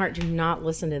the Head and the Heart do not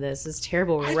listen to this. It's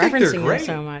terrible. We're I think they're referencing them great.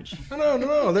 so much.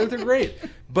 No, they're great.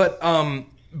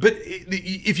 But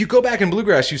if you go back in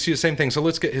bluegrass, you see the same thing. So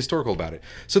let's get historical about it.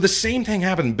 So the same thing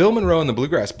happened. Bill Monroe and the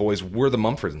Bluegrass Boys were the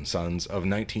Mumford and Sons of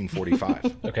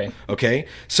 1945. Okay.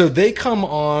 So they come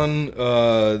on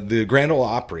the Grand Ole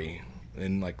Opry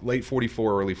in like late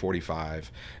 44, early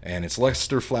 45, and it's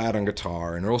Lester Flatt on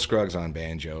guitar and Earl Scruggs on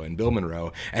banjo and Bill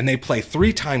Monroe, and they play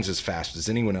 3 times as fast as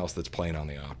anyone else that's playing on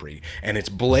the Opry, and it's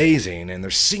blazing, and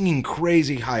they're singing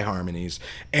crazy high harmonies,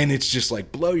 and it's just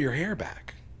like blow your hair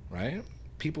back, right?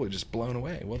 People are just blown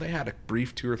away. Well, they had a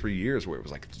brief 2 or 3 years where it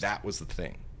was like that was the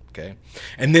thing, okay?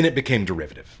 And then it became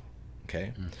derivative,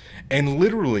 okay? And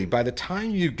literally, by the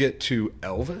time you get to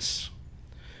Elvis,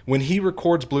 when he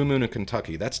records Blue Moon in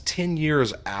Kentucky, that's 10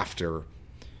 years after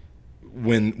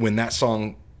when that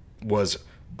song was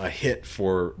a hit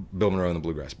for Bill Monroe and the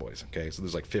Bluegrass Boys, okay? So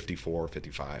there's like 54,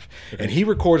 55. Okay. And he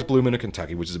records Blue Moon in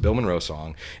Kentucky, which is a Bill Monroe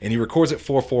song, and he records it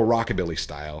 4/4 rockabilly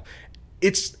style.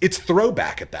 It's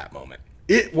throwback at that moment.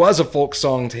 It was a folk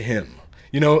song to him.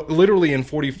 Literally in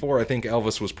 44, I think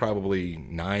Elvis was probably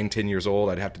 9, 10 years old.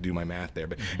 I'd have to do my math there.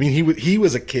 But I mean, he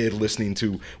was a kid listening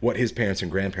to what his parents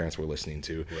and grandparents were listening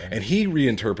to. Right. And he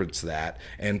reinterprets that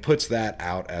and puts that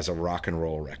out as a rock and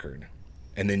roll record.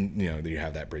 And then, you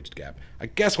have that bridged gap. I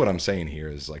guess what I'm saying here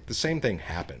is like the same thing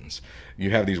happens.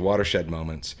 You have these watershed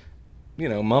moments.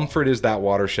 Mumford is that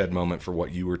watershed moment for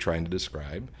what you were trying to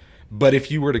describe. But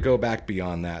if you were to go back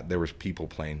beyond that, there was people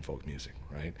playing folk music,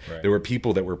 right? There were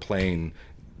people that were playing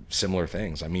similar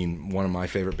things. I mean, one of my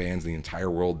favorite bands in the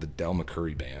entire world, the Del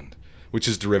McCoury Band, which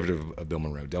is derivative of Bill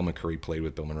Monroe. Del McCoury played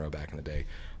with Bill Monroe back in the day.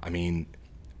 I mean,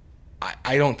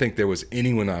 I don't think there was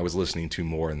anyone I was listening to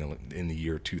more in the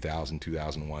year 2000,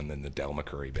 2001 than the Del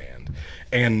McCoury Band.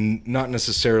 And not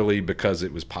necessarily because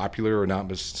it was popular or not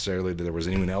necessarily that there was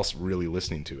anyone else really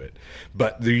listening to it.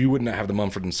 But you wouldn't have the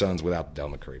Mumford and Sons without the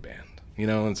Del McCoury Band.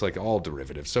 It's like all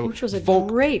derivative. So which was a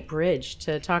great bridge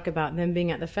to talk about them being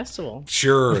at the festival.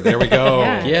 Sure, there we go.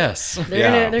 Yeah. Yes.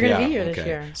 They're gonna be here this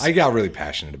year. I got really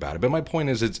passionate about it. But my point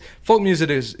is folk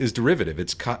music is derivative.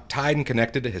 It's tied and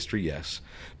connected to history, yes.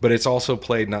 But it's also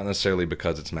played not necessarily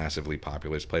because it's massively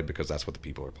popular. It's played because that's what the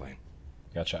people are playing.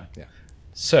 Gotcha. Yeah.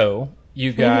 So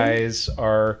you guys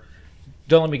are,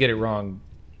 don't let me get it wrong,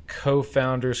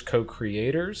 co-founders,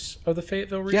 co-creators of the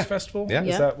Fayetteville Roots Festival? Yeah.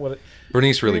 Is that what it...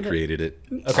 Bernice really created it.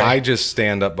 Okay. I just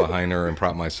stand up behind her and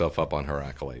prop myself up on her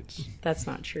accolades. That's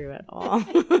not true at all.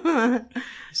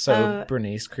 So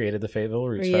Bernice created the Fayetteville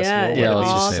Roots Yeah, Festival. it let's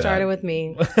just all say started that. with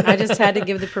me. I just had to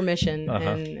give the permission,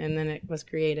 and then it was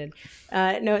created.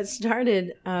 No, it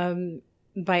started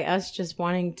by us just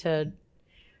wanting to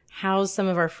house some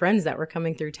of our friends that were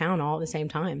coming through town all at the same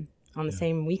time on the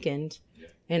same weekend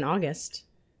in August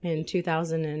in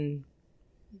 2000 and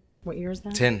what year is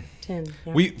that? 10.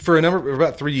 Yeah. For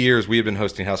about 3 years, we had been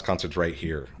hosting house concerts right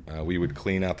here. We would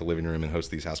clean out the living room and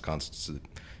host these house concerts,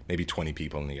 maybe 20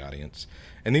 people in the audience.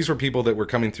 And these were people that were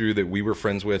coming through that we were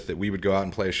friends with, that we would go out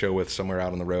and play a show with somewhere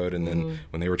out on the road. And then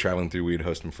when they were traveling through, we'd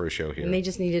host them for a show here. And they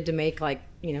just needed to make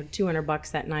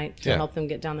 $200 that night to help them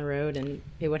get down the road, and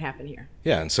it would happen here.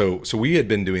 Yeah, and so we had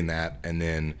been doing that, and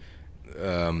then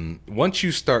once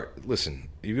you start, listen,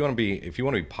 if you want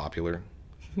to be popular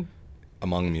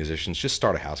among musicians, just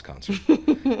start a house concert.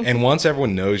 And once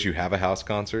everyone knows you have a house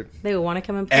concert, They would want to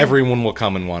come and play. everyone will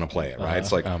come and want to play it, right?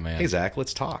 It's like, oh, man. hey, Zach,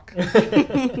 let's talk.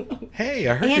 Hey,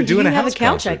 I heard you're doing a have house a couch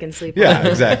concert. I can sleep on? Yeah,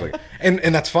 exactly.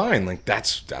 And that's fine. Like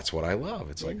that's what I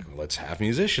love. It's like, let's have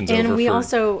musicians over. And we for,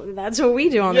 also, that's what we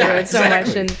do on the Yeah, road so much.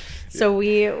 exactly. And so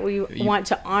we want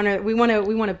to honor, we want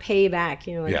to pay back,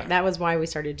 Yeah. that was why we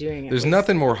started doing it. There's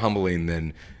nothing more humbling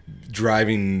than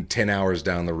driving 10 hours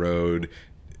down the road,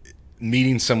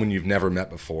 meeting someone you've never met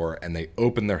before, and they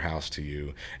open their house to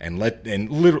you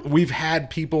we've had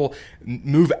people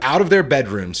move out of their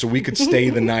bedroom so we could stay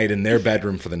the night in their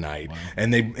bedroom for the night. Wow.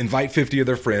 And they invite 50 of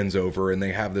their friends over and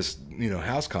they have this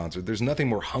house concert. There's nothing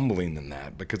more humbling than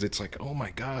that, because it's like, oh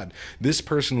my God, this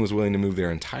person was willing to move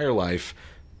their entire life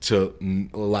to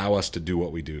allow us to do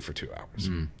what we do for 2 hours.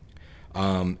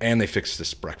 And they fixed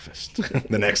us breakfast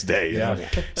the next day. Yeah.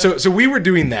 So we were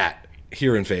doing that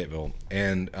here in Fayetteville,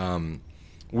 and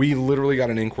we literally got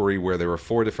an inquiry where there were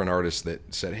 4 different artists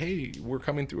that said, hey, we're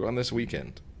coming through on this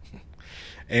weekend.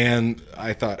 And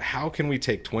I thought, how can we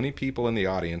take 20 people in the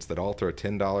audience that all throw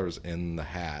 $10 in the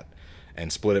hat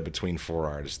and split it between 4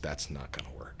 artists? That's not going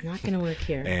to work. Not going to work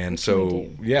here. And so,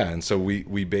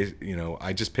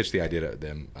 I just pitched the idea to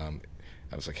them.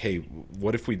 I was like, hey,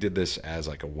 what if we did this as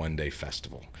like a one-day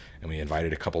festival? And we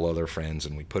invited a couple other friends,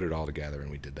 and we put it all together, and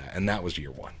we did that. And that was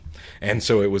year one. And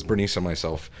so it was Bernice and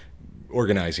myself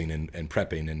organizing and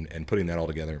prepping and putting that all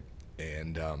together.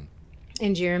 And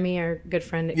Jeremy, our good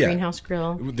friend at Greenhouse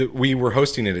Grill. We were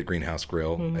hosting it at Greenhouse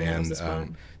Grill,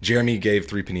 and Jeremy gave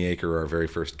Three Penny Acre our very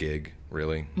first gig,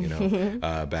 really,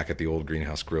 back at the old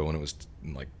Greenhouse Grill when it was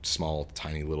like small,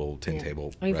 tiny little tin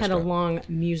table We've restaurant. had a long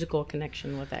musical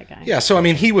connection with that guy. Yeah, so I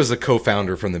mean, he was the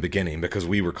co-founder from the beginning because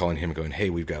we were calling him going, hey,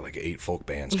 we've got like 8 folk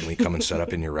bands. Can we come and set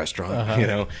up in your restaurant?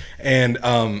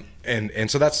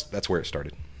 And so that's where it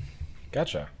started.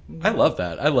 Gotcha. I love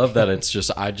that. It's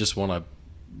just I just want to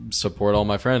support all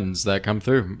my friends that come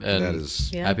through and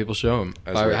have people show them.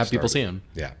 Have people see them.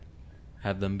 Yeah.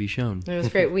 Have them be shown. It was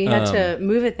great. We had to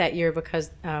move it that year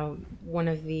because one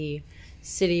of the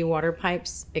city water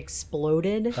pipes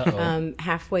exploded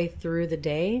halfway through the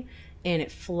day, and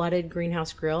it flooded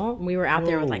Greenhouse Grill. We were out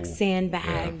there with like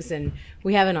sandbags, and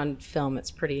we have it on film.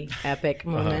 It's pretty epic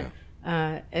moment.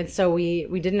 And so we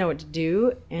didn't know what to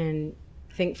do, and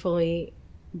thankfully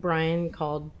Bryan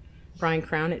called Bryan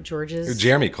Crown at George's.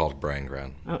 Jeremy called Bryan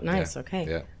Crown. Oh, nice. Yeah. Okay.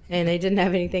 Yeah. And they didn't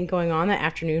have anything going on that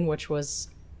afternoon, which was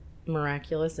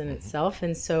miraculous in itself.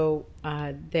 And so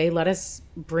they let us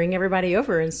bring everybody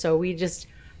over. And so we just,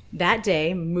 that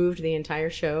day, moved the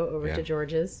entire show over to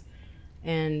George's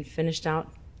and finished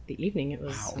out the evening. It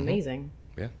was amazing.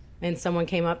 Yeah. And someone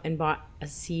came up and bought a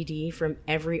CD from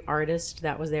every artist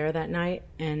that was there that night.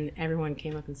 And everyone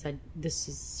came up and said, this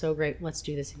is so great. Let's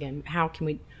do this again. How can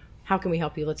we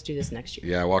help you? Let's do this next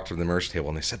year. Yeah, I walked to the merch table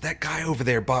and they said, that guy over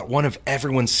there bought one of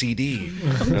everyone's CD.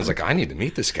 And I was like, I need to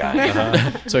meet this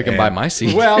guy. So he can buy my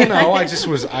CD. Well, no,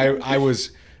 I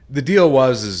was, the deal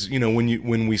was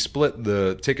when we split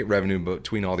the ticket revenue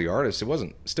between all the artists,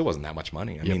 it still wasn't that much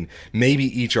money. I mean, maybe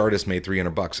each artist made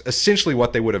 $300, essentially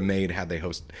what they would have made had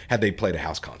they played a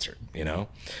house concert,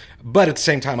 But at the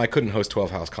same time, I couldn't host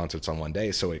 12 house concerts on one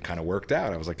day, so it kind of worked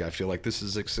out. I was like, I feel like this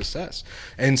is a success.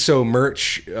 And so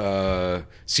merch,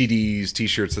 CDs,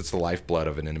 T-shirts, that's the lifeblood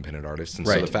of an independent artist. And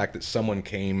so the fact that someone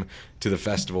came to the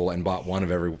festival and bought one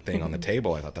of everything on the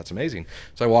table, I thought that's amazing.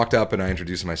 So I walked up and I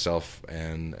introduced myself,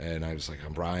 and I was like,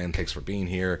 I'm Bryan, thanks for being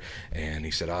here. And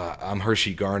he said, I'm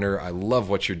Hershey Garner. I love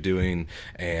what you're doing,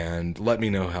 and let me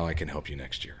know how I can help you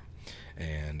next year.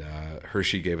 And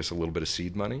Hershey gave us a little bit of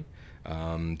seed money.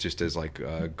 Just as like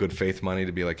good faith money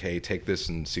to be like, hey, take this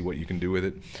and see what you can do with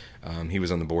it. He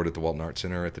was on the board at the Walton Art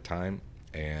Center at the time,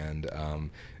 and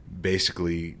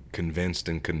basically convinced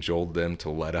and cajoled them to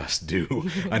let us do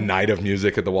a night of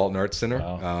music at the Walton Art Center.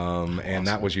 Wow. And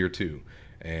that was year 2.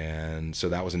 And so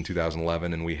that was in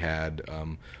 2011, and we had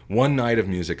one night of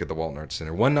music at the Walton Arts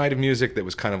Center. One night of music that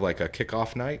was kind of like a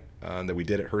kickoff night that we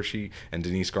did at Hershey and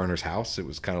Denise Garner's house. It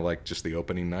was kind of like just the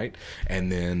opening night.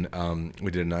 And then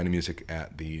we did a night of music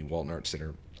at the Walton Arts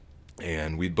Center.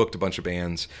 And we booked a bunch of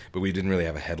bands, but we didn't really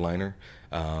have a headliner.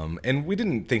 And we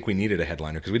didn't think we needed a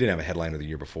headliner because we didn't have a headliner the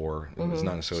year before. It was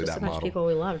not necessarily just that a bunch model. of people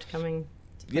we loved coming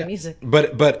to play music.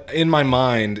 But in my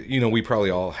mind, we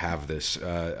probably all have this.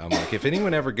 I'm like, if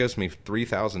anyone ever gives me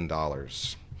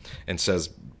 $3,000 and says,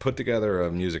 put together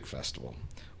a music festival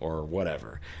or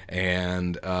whatever,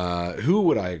 and who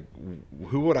would I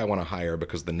want to hire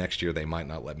because the next year they might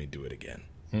not let me do it again.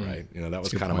 Right, that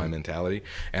was kind of my mentality,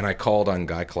 and I called on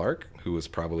Guy Clark, who was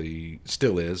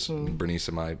still is, Bernice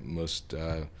and my most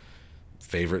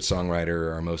favorite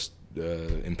songwriter, our most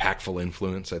impactful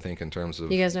influence, I think, in terms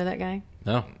of. You guys know that guy?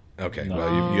 No. Okay,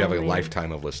 well, you have a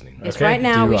lifetime of listening. Yes, Okay. right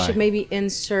now Do we I? should maybe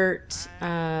insert.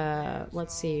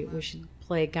 Let's see, we should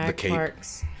play Guy The Cape.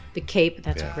 Clark's "The Cape."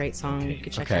 That's a great song. You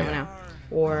could check that one out.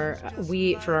 Or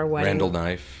we for our wedding. Randall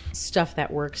Knife, Stuff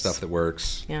that works. Stuff That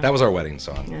Works. Yeah. That was our wedding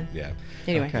song. Yeah.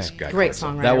 Anyway, Guy great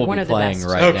Clark. songwriter. That will one be of the playing best.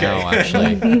 right now,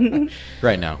 actually.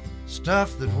 Right now.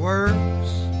 Stuff that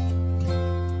works,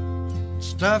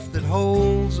 stuff that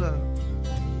holds up,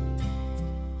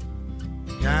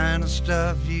 the kind of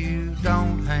stuff you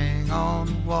don't hang on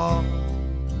the wall,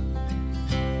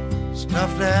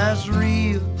 stuff that's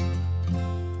real.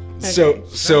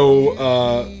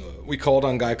 So we called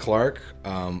on Guy Clark.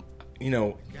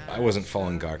 I wasn't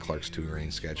following Guy Clark's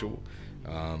touring schedule.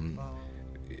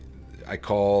 I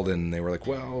called and they were like,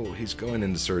 well, he's going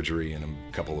into surgery in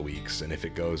a couple of weeks, and if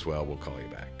it goes well, we'll call you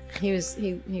back. He was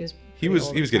He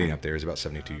was getting up there. He's about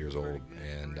 72 years old,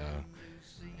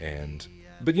 and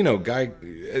But you know, Guy,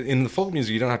 in the folk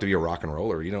music, you don't have to be a rock and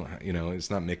roller. You don't, you know, it's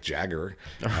not Mick Jagger.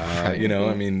 You know,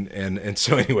 I mean, and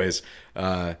so, anyways,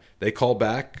 they called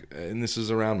back, and this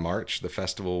is around March. The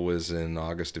festival was in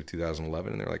August of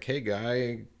 2011, and they're like, "Hey,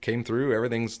 Guy came through.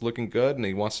 Everything's looking good, and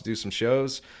he wants to do some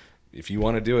shows. If you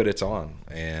want to do it, it's on."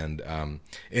 And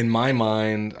in my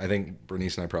mind, I think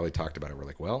Bernice and I probably talked about it. We're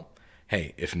like, well,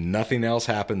 hey, if nothing else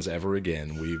happens ever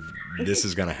again, this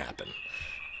is going to happen.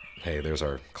 Hey, there's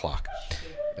our clock.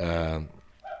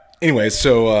 Anyway,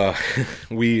 so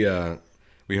we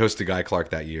hosted Guy Clark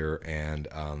that year, and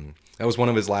that was one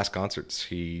of his last concerts.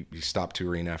 He stopped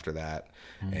touring after that,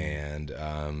 and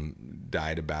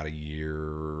died about a year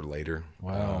later.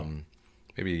 Wow.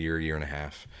 Maybe a year and a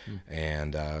half,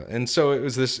 and so it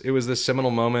was this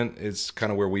seminal moment. It's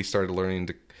kind of where we started learning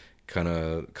to kind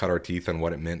of cut our teeth on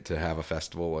what it meant to have a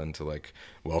festival and to like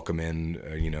welcome in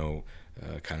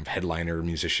kind of headliner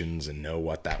musicians and know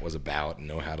what that was about and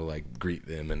know how to like greet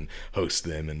them and host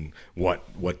them and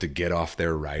what to get off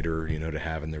their rider, you know, to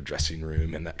have in their dressing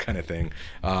room and that kind of thing.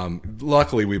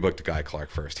 Luckily we booked Guy Clark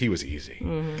first. He was easy.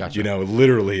 Gotcha. You know,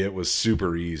 literally it was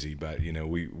super easy, but you know,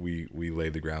 we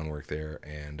laid the groundwork there.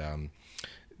 And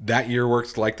that year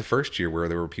worked like the first year where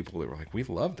there were people that were like, we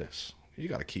love this. You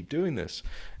got to keep doing this.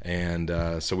 And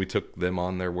so we took them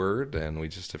on their word and we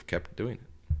just have kept doing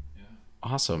it.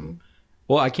 Awesome.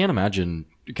 Well, I can't imagine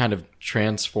kind of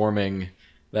transforming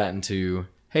that into,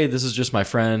 hey, this is just my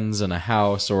friends in a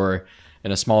house or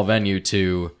in a small venue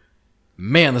to,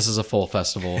 man, this is a full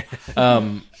festival.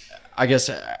 I guess,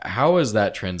 how has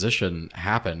that transition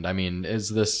happened? I mean,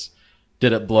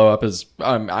 did it blow up as,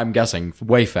 I'm guessing,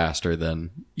 way faster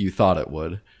than you thought it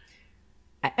would?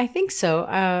 I think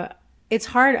so. It's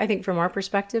hard, I think, from our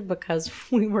perspective because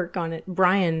we work on it.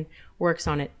 Bryan works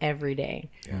on it every day,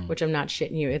 which I'm not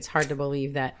shitting you. It's hard to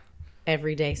believe that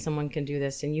every day someone can do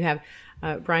this. And you have,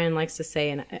 Bryan likes to say,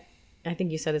 and I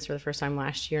think you said this for the first time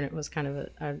last year, and it was kind of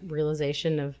a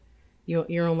realization of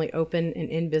you're only open and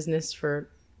in business for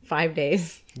 5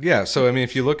 days. Yeah, so I mean,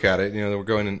 if you look at it, you know,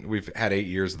 we've had 8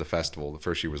 years of the festival. The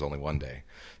first year was only 1 day.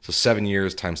 So 7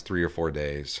 years times 3 or 4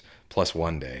 days plus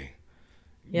 1 day.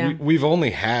 Yeah. We've only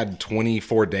had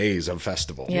 24 days of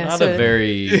festival. Yeah, Not so- a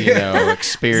very,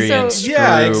 experienced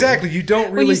Yeah, group. exactly. You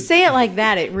don't really. When you say it like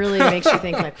that, it really makes you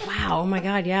think like, wow, oh my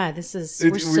God, yeah, we're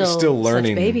still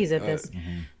learning. such babies at this.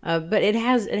 But it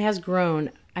has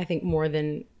grown, I think, more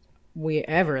than we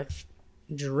ever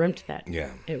dreamt that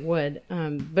it would.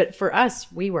 But for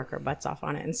us, we work our butts off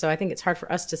on it. And so I think it's hard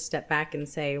for us to step back and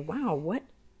say, wow, what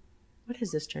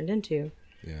has this turned into?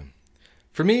 Yeah.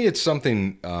 For me, it's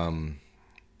something,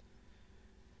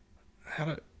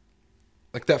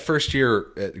 like that first year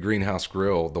at Greenhouse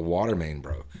Grill, the water main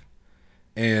broke,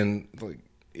 and like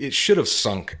it should have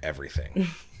sunk everything.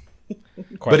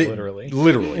 Quite literally,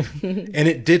 and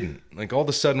it didn't. Like all of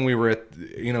a sudden, we were at,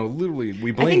 literally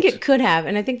we blinked. I think it could have,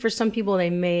 and I think for some people they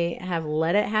may have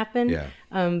let it happen. Yeah.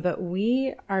 But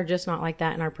we are just not like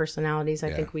that in our personalities. I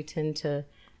Yeah. think we tend to,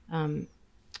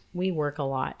 we work a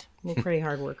lot. We're pretty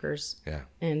hard workers. Yeah.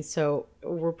 And so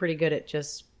we're pretty good at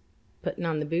just putting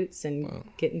on the boots and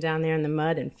getting down there in the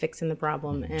mud and fixing the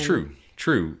problem. And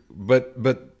True. But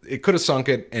it could have sunk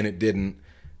it, and it didn't.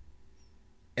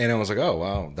 And I was like, oh,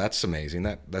 wow, that's amazing.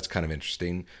 That's kind of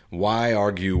interesting. Why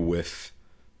argue with,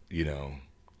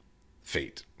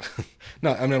 fate?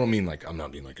 No, I mean, I don't mean like, I'm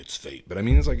not being like it's fate, but I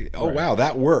mean, it's like, oh, wow,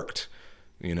 that worked.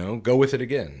 Go with it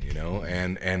again,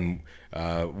 and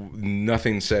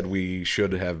nothing said we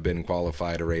should have been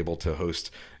qualified or able to host,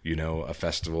 a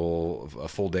festival, a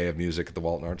full day of music at the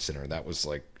Walton Arts Center. That was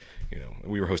like,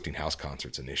 we were hosting house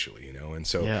concerts initially, and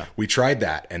so we tried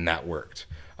that and that worked.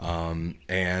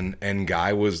 And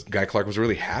Guy Clark was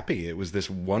really happy. It was this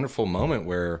wonderful moment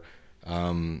where, at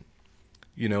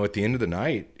the end of the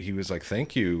night, he was like,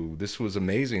 thank you. This was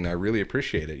amazing. I really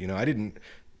appreciate it.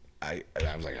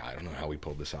 I was like, I don't know how we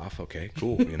pulled this off. Okay,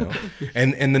 cool.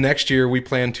 And the next year we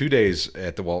planned 2 days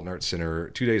at the Walton Arts Center,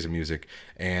 2 days of music,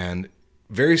 and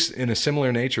in a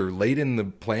similar nature, late in the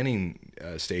planning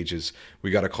stages,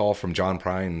 we got a call from John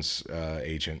Prine's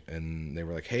agent, and they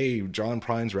were like, hey, John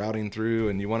Prine's routing through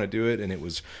and you want to do it? And it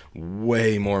was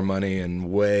way more money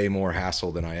and way more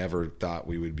hassle than I ever thought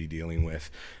we would be dealing with.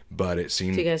 But it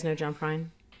seemed... Do you guys know John Prine?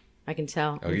 I can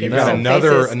tell. Oh, you've got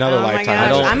another oh lifetime. My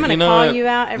gosh, I'm going to call you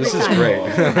out every time. This is great.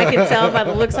 I can tell by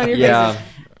the looks on your Yeah. faces.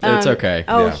 It's okay.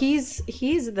 Oh, Yeah. he's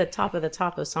the top of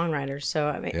songwriters. So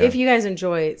I mean, if you guys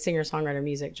enjoy singer-songwriter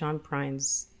music, John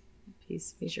Prine's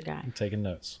He's your guy. I'm taking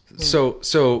notes. So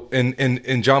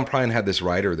and John Prine had this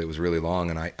rider that was really long,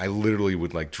 and I literally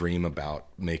would like dream about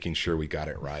making sure we got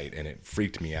it right, and it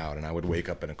freaked me out, and I would wake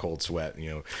up in a cold sweat,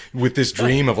 with this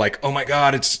dream of like, oh my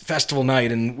God, it's festival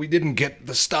night and we didn't get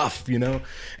the stuff,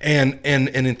 and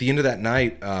at the end of that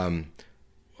night, I'm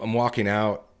walking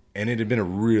out, and it had been a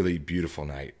really beautiful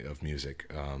night of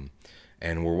music.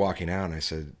 And we're walking out, and I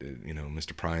said,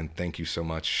 Mr. Prine, thank you so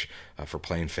much for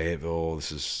playing Fayetteville.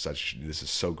 This is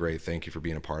so great. Thank you for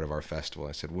being a part of our festival.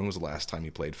 I said, when was the last time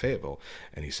you played Fayetteville?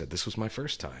 And he said, this was my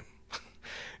first time.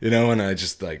 And I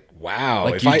just like, wow.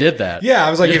 Like you did that. Yeah,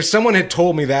 I was like, if someone had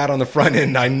told me that on the front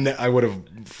end, I would have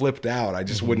flipped out. I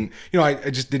just wouldn't, I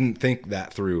just didn't think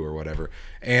that through or whatever.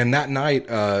 And that night,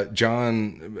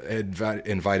 John had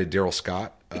invited Daryl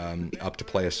Scott up to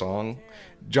play a song.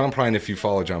 John Prine, if you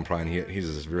follow John Prine, he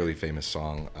has this really famous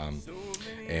song,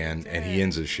 and he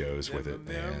ends his shows with it,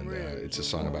 and it's a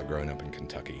song about growing up in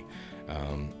Kentucky.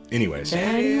 Anyways,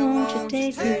 Daddy, won't you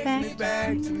take me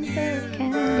back to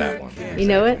America? that one. You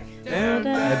know it?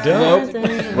 I don't.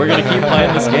 We're going to keep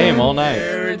playing this game all night.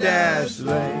 Paradise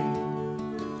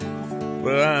Lane.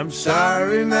 Well, I'm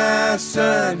sorry, my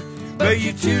son, but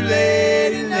you're too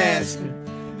late in asking.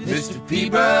 Mr.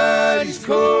 Peabody's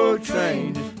coal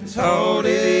train is hauled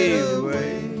it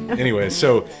away. Anyway,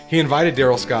 so he invited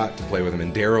Daryl Scott to play with him,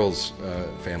 and Daryl's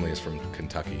family is from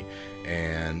Kentucky.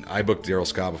 And I booked Daryl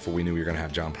Scott before we knew we were going to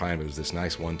have John Prine, but it was this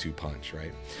nice 1-2 punch,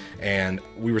 right? And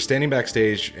we were standing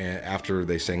backstage after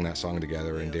they sang that song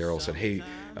together, and Daryl said, hey,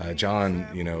 John,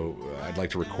 I'd like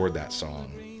to record that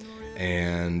song.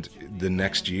 And the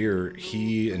next year,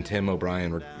 he and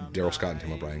Daryl Scott and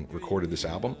Tim O'Brien recorded this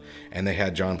album, and they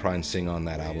had John Prine sing on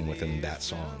that album with him that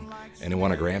song, and it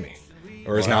won a Grammy.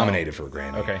 Or is nominated for a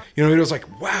Grammy. Okay. It was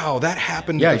like, wow, that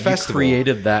happened at the festival.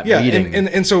 Created that yeah, meeting.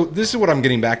 And so this is what I'm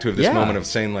getting back to at this Yeah. moment of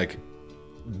saying, like,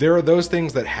 there are those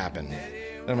things that happen.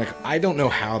 And I'm like, I don't know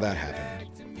how that happened.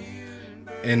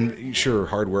 And sure,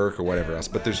 hard work or whatever else,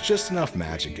 but there's just enough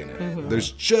magic in it. Mm-hmm.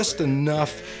 There's just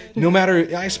enough, no matter,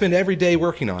 I spend every day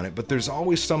working on it, but there's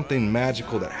always something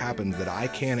magical that happens that I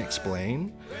can't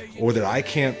explain, or that I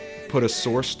can't put a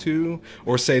source to,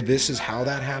 or say this is how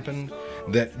that happened,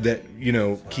 that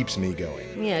keeps me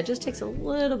going. Yeah, it just takes a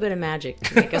little bit of magic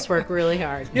to make us work really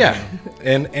hard. Yeah,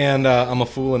 and I'm a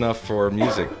fool enough for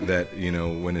music that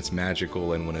when it's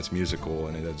magical and when it's musical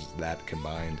and it is that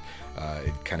combined,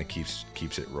 it kind of keeps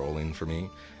it rolling for me.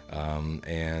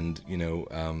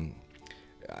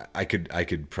 I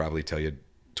could probably tell you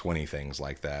 20 things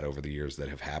like that over the years that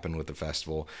have happened with the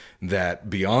festival, that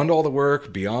beyond all the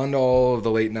work, beyond all of the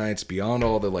late nights, beyond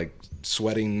all the like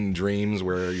sweating dreams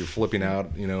where you're flipping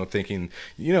out, thinking,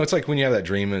 it's like when you have that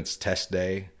dream, it's test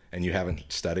day and you haven't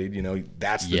studied,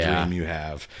 that's the dream you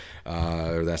have,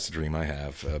 or that's the dream I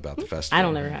have about the festival. I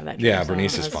don't ever have that dream. Yeah, so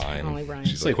Bernice is that's fine. only Bryan.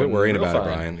 She's like, quit worrying about it,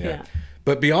 Bryan. Yeah.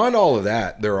 But beyond all of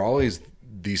that, there are always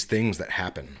these things that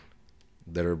happen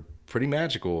that are pretty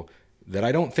magical that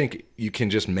I don't think you can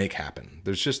just make happen.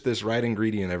 There's just this right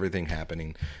ingredient, everything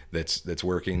happening that's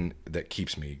working, that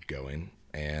keeps me going.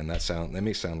 And that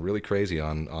may sound really crazy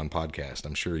on podcast.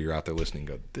 I'm sure you're out there listening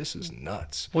and go, this is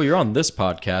nuts. Well, you're on this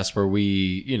podcast where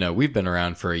we've been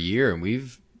around for a year and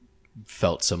we've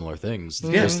felt similar things.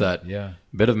 Just that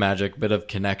bit of magic, bit of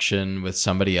connection with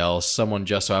somebody else. Someone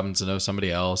just so happens to know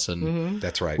somebody else, and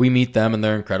That's right. we meet them and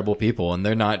they're incredible people, and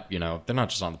they're not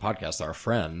just on the podcast, they're our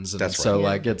friends. And That's so right.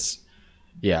 like it's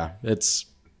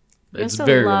We also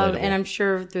very love, relatable. and I'm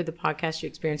sure through the podcast you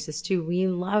experience this too, we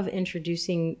love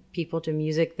introducing people to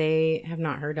music they have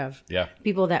not heard of. Yeah.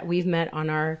 People that we've met on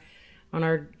our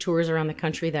tours around the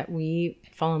country that we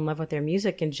fall in love with their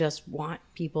music and just want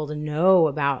people to know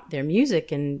about their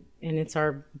music, and it's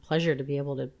our pleasure to be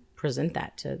able to present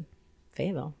that to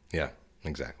Fayetteville. Yeah,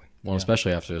 exactly. Well,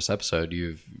 especially after this episode,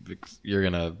 you're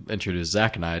gonna introduce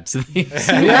Zach and I to these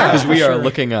because we are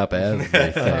looking up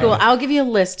everything. Cool. I'll give you a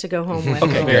list to go home with.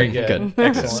 Okay, Very good. good.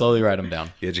 Excellent. Slowly write them down.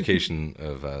 The education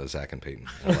of Zach and Peyton.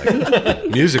 I like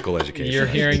it. Musical education. You're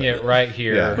hearing it right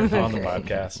here Yeah. on the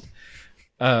podcast.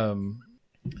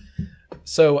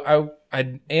 So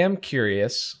I am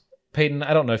curious, Peyton.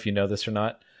 I don't know if you know this or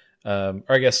not, or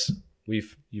I guess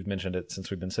you've mentioned it since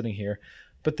we've been sitting here,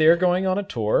 but they're going on a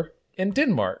tour in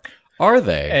Denmark Are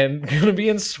they? and going to be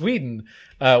in Sweden.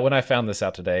 When I found this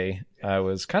out today, I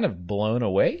was kind of blown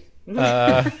away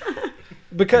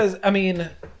because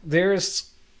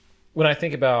when I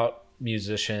think about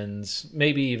musicians,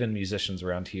 maybe even musicians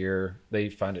around here, they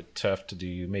find it tough to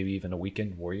do maybe even a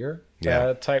weekend warrior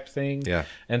type thing. Yeah.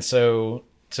 And so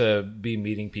to be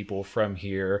meeting people from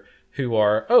here who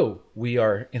are, we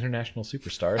are international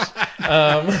superstars.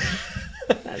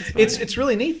 It's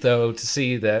really neat though to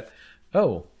see that.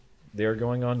 Oh, they're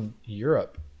going on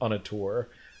Europe on a tour.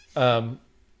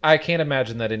 I can't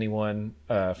imagine that anyone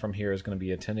from here is going to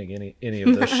be attending any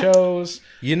of those shows.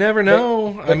 You never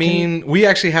know. I mean, we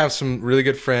actually have some really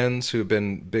good friends who have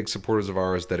been big supporters of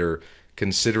ours that are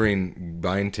considering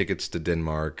buying tickets to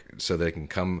Denmark so they can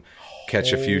come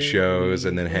catch a few shows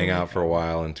and then hang out for a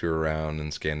while and tour around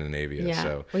in Scandinavia. Yeah.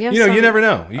 So You never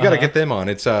know. You got to get them on.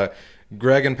 It's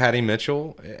Greg and Patty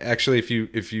Mitchell. Actually, if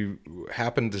you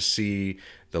happen to see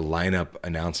the lineup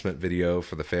announcement video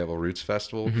for the Fayetteville Roots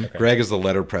Festival, Greg is the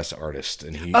letterpress artist,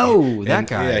 and that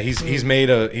guy. Yeah, he's made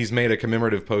a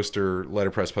commemorative poster,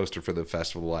 letterpress poster for the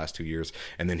festival the last 2 years,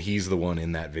 and then he's the one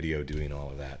in that video doing all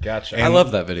of that. Gotcha. And I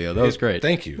love that video. That was great.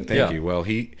 Thank you. Well,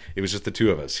 it was just the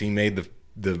two of us. He made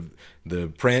the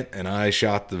print, and I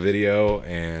shot the video,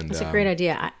 and That's a great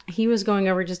idea. He was going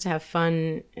over just to have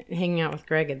fun, hanging out with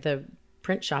Greg at the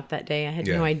print shop that day. I had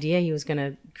no idea he was going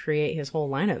to create his whole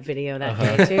lineup video that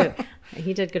day too.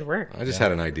 He did good work. I just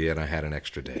had an idea, and I had an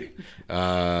extra day.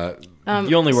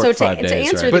 You only work 5 days, to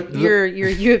answer right? your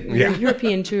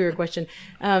European tour question,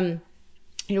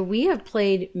 we have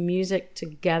played music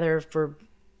together for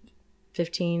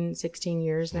 15, 16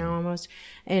 years now almost.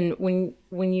 And when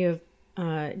you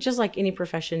have, just like any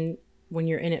profession, when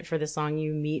you're in it for the song,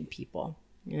 you meet people.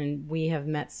 And we have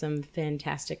met some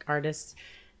fantastic artists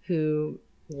who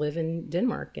live in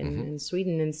Denmark and in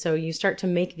Sweden. And so you start to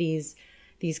make these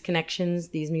connections,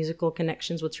 these musical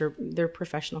connections, which are they're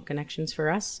professional connections for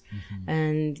us.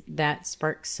 And that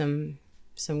sparks some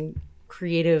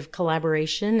creative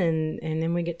collaboration. And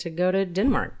then we get to go to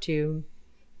Denmark to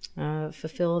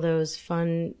fulfill those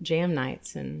fun jam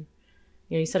nights. And,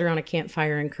 you sit around a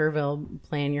campfire in Kerrville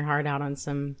playing your heart out on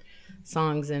some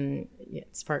songs, and it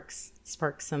sparks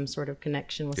some sort of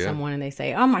connection with someone, and they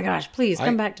say, "Oh my gosh, please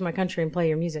come back to my country and play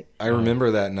your music." I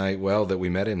remember that night that we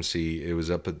met MC. It was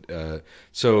up at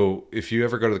so if you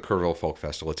ever go to the Kerrville Folk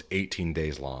Festival, it's 18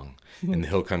 days long in the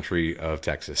hill country of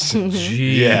Texas.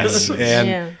 Yes,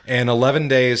 and 11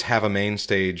 days have a main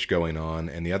stage going on,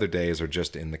 and the other days are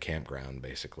just in the campground,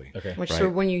 basically. Okay, which are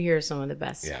when you hear some of the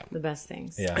best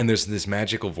things. Yeah, and there's this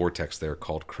magical vortex there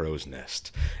called Crow's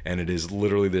Nest, and it is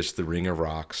literally the ring of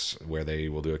rocks where they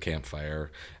will do a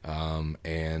campfire,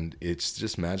 and it's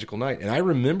just magical night. And I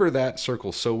remember that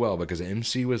circle so well because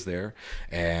MC was there,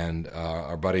 and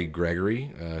our buddy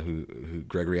Gregory, who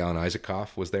Gregory Allen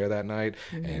Isaacov was there that night,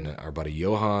 and our buddy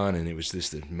Johan, and it was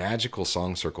this magical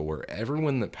song circle where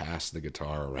everyone that passed the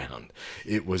guitar around,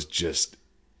 it was just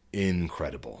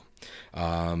incredible.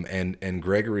 And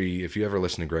Gregory, if you ever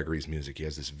listen to Gregory's music, he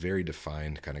has this very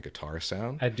defined kind of guitar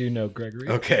sound. I do know Gregory.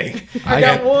 Okay. I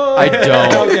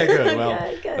don't. Okay, good.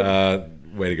 Well,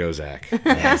 way to go, Zach.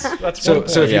 That's so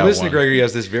if you listen to Gregory, he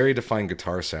has this very defined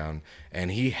guitar sound,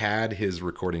 and he had his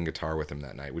recording guitar with him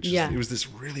that night, which it was this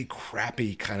really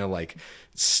crappy kind of like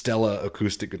Stella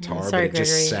acoustic guitar, Sorry, but it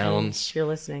just Gregory, sounds. if you're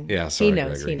listening. Yeah, sorry, he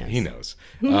knows. Gregory. He knows.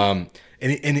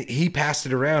 And he passed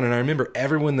it around, and I remember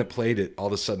everyone that played it all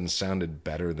of a sudden sounded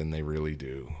better than they really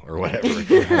do, or whatever.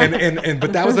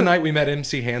 But that was the night we met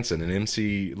MC Hansen, and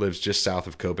MC lives just south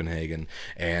of Copenhagen,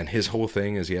 and his whole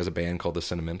thing is he has a band called the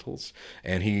Sentimentals,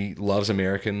 and he loves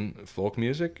American folk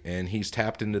music, and he's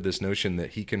tapped into this notion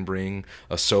that he can bring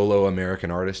a solo American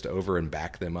artist over and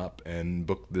back them up and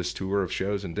book this tour of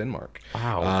shows in Denmark.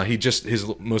 Wow. His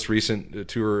most recent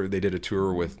tour, they did a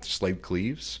tour with Slade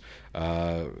Cleaves.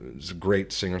 He's a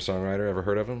great singer-songwriter. Ever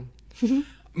heard of him?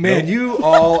 Man, you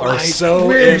all are so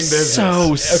in business.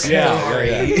 So sorry.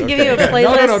 Give you a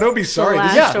playlist. No, don't be sorry. To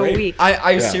This last is a great. week.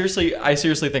 I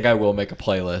seriously think I will make a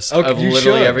playlist Okay, of you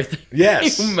literally should. everything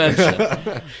Yes. you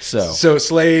mentioned. So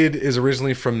Slade is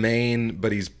originally from Maine,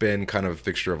 but he's been kind of a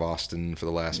fixture of Austin for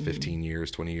the last 15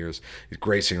 years, 20 years. He's a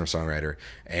great singer-songwriter.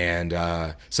 And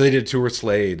so they did a tour with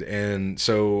Slade. And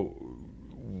so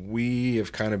we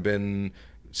have kind of been...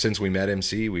 Since we met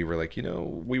MC, we were like,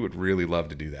 we would really love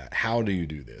to do that. How do you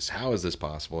do this? How is this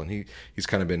possible? And he's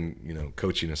kind of been,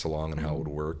 coaching us along on how it would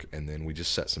work. And then we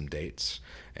just set some dates,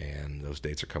 and those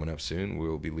dates are coming up soon.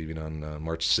 We'll be leaving on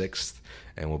March 6th,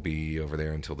 and we'll be over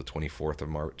there until the 24th of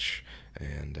March.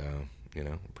 And,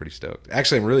 pretty stoked.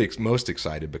 Actually, I'm really most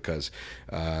excited because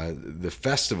the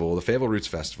festival, the Fayetteville Roots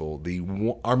Festival,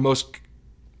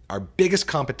 our biggest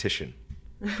competition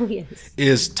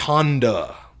is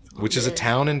Tonda, which is a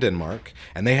town in Denmark,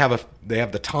 and they have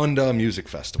the Tonda Music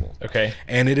Festival. Okay.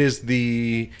 And it is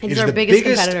the our biggest biggest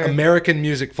competitor. American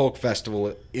music folk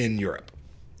festival in Europe.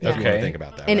 If you want Okay. to think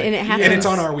about that. And- right? and it happens- And it's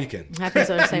on our weekend. Happens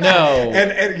on the same No. time.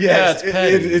 And yes, That's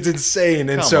petty. it's insane.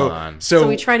 And Come so, on. So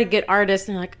we try to get artists,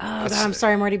 and they're like, "Oh God, I'm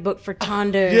sorry, I'm already booked for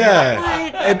Tonda."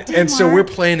 yeah, and so we're Denmark?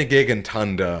 playing a gig in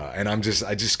Tunda, and I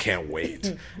just can't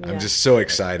wait. I'm Yeah. just so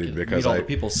excited because Meet all I the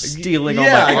people stealing all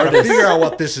yeah, my I gotta artists. figure out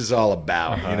what this is all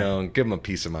about, you know, and give them a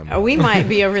piece of my mind. We might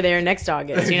be over there next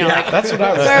August. You know, like, That's what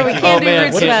I was sorry, we thinking. can't Oh, do man,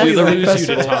 Roots what if Fest. we We Roots lose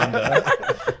you to Festival.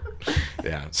 Tonda.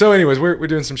 Yeah. So, anyways, we're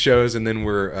doing some shows, and then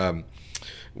we're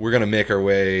gonna make our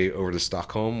way over to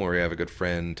Stockholm, where we have a good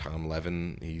friend, Tom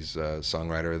Levin. He's a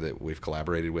songwriter that we've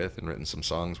collaborated with and written some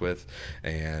songs with,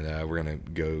 and we're gonna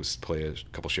go play a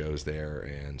couple shows there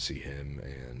and see him.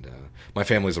 And my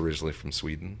family's originally from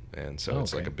Sweden, and so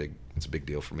it's like okay. it's a big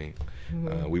deal for me.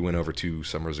 We went over 2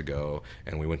 summers ago,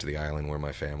 and we went to the island where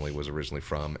my family was originally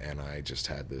from, and I just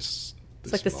had this.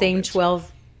 It's like the same moment.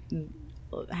 12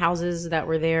 houses that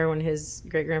were there when his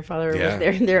great grandfather Yeah.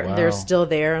 was there. They're Wow. still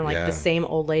there, and like Yeah. the same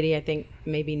old lady, I think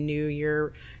maybe knew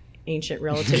your ancient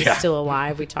relative Yeah. is still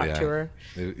alive. We talked to her.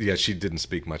 Yeah, she didn't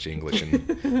speak much English,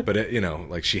 and, but you know,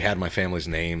 like she had my family's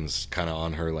names kind of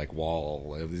on her like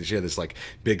wall. She had this like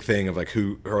big thing of like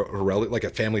who her like a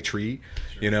family tree,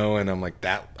 you know. And I'm like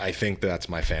that. I think that's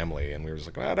my family, and we were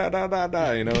just like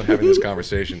you know, having this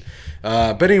conversation.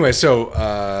 But anyway, so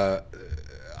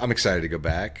I'm excited to go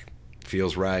back.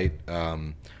 Feels right.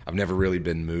 I've never really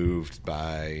been moved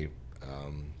by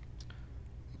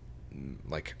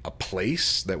like a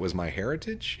place that was my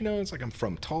heritage. You know, it's like I'm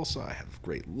from Tulsa. I have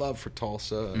great love for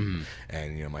Tulsa,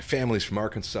 and you know, my family's from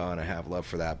Arkansas, and I have love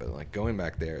for that. But like going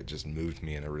back there, it just moved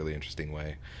me in a really interesting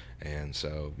way. And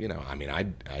so, you know, I mean,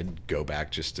 I'd go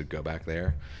back just to go back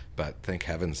there. But thank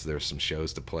heavens there's some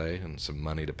shows to play and some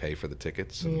money to pay for the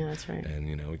tickets. And, Yeah, that's right. And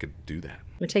you know, we could do that.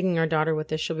 We're taking our daughter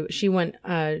with us. She went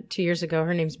 2 years ago.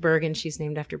 Her name's Bergen. She's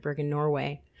named after Bergen,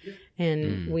 Norway.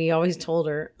 And we always told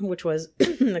her, which was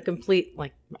a complete,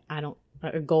 like, a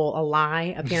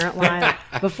apparent lie.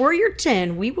 Like, before you're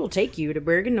 10, we will take you to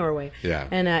Bergen, Norway. Yeah.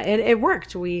 And it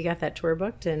worked. We got that tour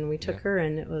booked, and we took her,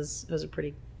 and it was a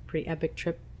pretty epic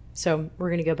trip. So we're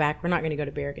going to go back. We're not going to go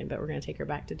to Bergen, but we're going to take her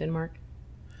back to Denmark.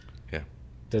 Yeah.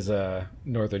 Does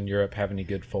Northern Europe have any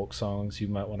good folk songs you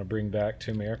might want to bring back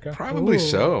to America? Probably Ooh.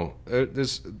 so.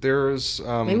 There's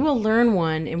Maybe we'll learn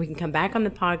one, and we can come back on the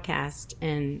podcast,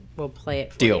 and we'll play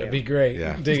it for Deal. you. It'd be great.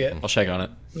 Yeah. Dig it. I'll shake on it.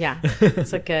 Yeah,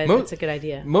 it's a good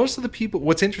idea. most of the people.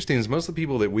 What's interesting is most of the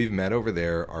people that we've met over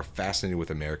there are fascinated with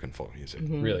American folk music,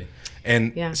 Really.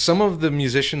 and Yeah. some of the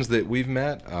musicians that we've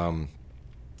met,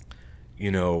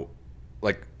 you know,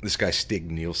 like this guy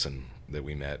Stig Nielsen that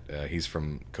we met. He's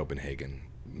from Copenhagen,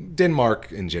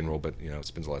 Denmark in general, but you know,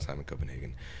 spends a lot of time in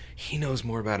Copenhagen. He knows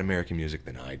more about American music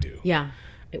than I do. Yeah,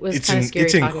 it was It's kind of scary.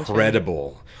 it's talking to him.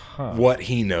 incredible what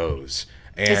he knows,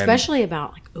 and Especially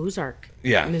about like Ozark,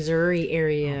 Yeah. Missouri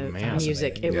area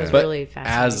music. It was But really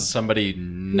fascinating. As somebody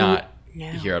not No.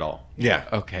 here at all. yeah,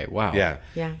 Okay. Wow. yeah,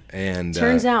 Yeah. and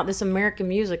Turns out this American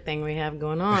music thing we have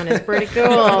going on is pretty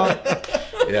cool.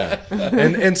 yeah,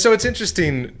 and so it's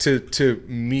interesting to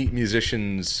meet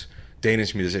musicians,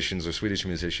 Danish musicians or Swedish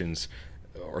musicians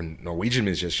or Norwegian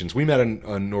musicians. We met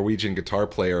a Norwegian guitar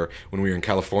player when we were in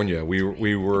California. We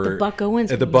were the Buck Owens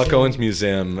at the Buck Museum. Owens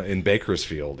Museum in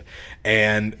Bakersfield,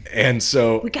 and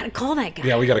so We got to call that guy.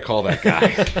 yeah, we got to call that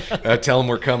guy. Tell him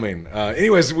we're coming.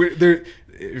 Anyways, we're there.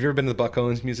 Have you ever been to the Buck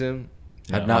Owens Museum?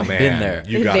 I've not Oh, man, been there.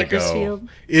 You In gotta Bakersfield?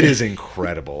 go. It is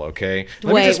incredible. Okay, Let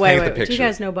me Wait. just paint the Do picture. you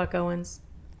guys know Buck Owens?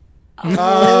 Oh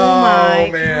my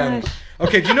man. gosh.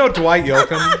 Okay, do you know Dwight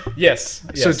Yoakam? Yes.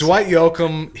 So Dwight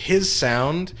Yoakam, his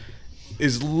sound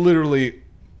is literally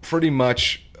pretty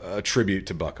much a tribute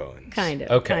to Buck Owens. Kind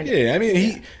of. Okay. Kind of. Yeah, I mean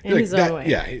he In his own way.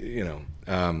 Yeah, you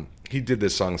know, he did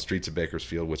this song "Streets of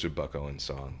Bakersfield," which is a Buck Owens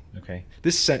song. Okay.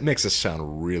 This makes us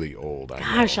sound really old. I know.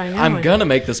 Gosh, I know. I'm gonna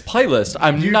make this playlist.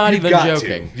 I'm not You've even got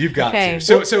joking. To. You've got Okay.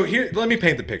 to. So here, let me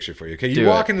paint the picture for you. Okay, you Do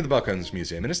walk it. into the Buck Owens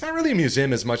Museum, and it's not really a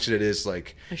museum as much as it is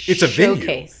like it's a venue.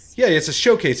 showcase. Yeah, it's a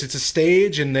showcase. It's a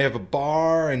stage, and they have a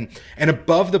bar, and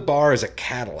above the bar is a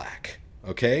Cadillac.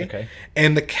 Okay. Okay.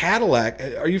 And the Cadillac.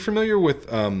 Are you familiar with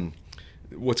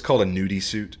what's called a nudie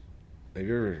suit? Have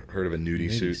you ever heard of a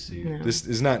nudie suit? No. This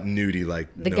is not nudie like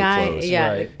The no guy, clothes. yeah.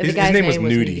 Right. The His guy's name was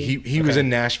Nudie. Nudie. He was in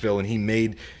Nashville, and he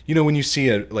made, you know, when you see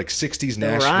a like 60s The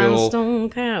Nashville. Rhinestone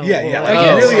Cowboy. Yeah, like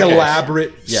Oh, really okay.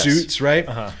 elaborate Yes. suits, right?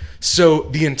 So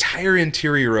the entire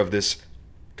interior of this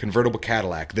convertible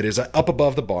Cadillac that is up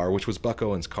above the bar, which was Buck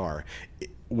Owens' car,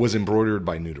 was embroidered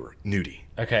by Nudie.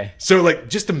 Okay. So like,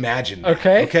 just imagine. That,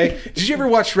 Okay. Okay. Did you ever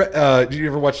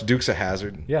watch Dukes of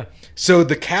Hazzard? Yeah. So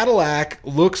the Cadillac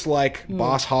looks like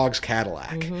Boss Hogg's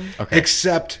Cadillac, Okay.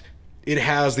 except It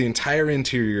has the entire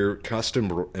interior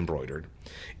custom embroidered.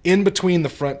 In between the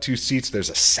front two seats, there's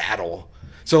a saddle.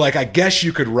 So, like, I guess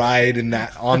you could ride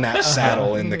on that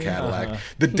saddle in the Cadillac.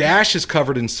 The dash is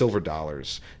covered in silver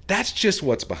dollars. That's just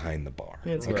what's behind the bar.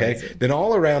 It's okay. crazy. Then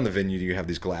all around the venue, you have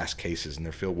these glass cases, and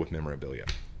they're filled with memorabilia.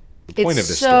 The point It's of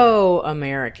this so story.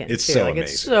 American. It's too. so like, amazing.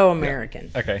 It's so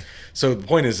American. Okay. So the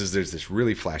point is there's this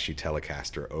really flashy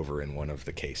Telecaster over in one of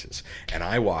the cases, and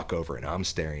I walk over and I'm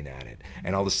staring at it,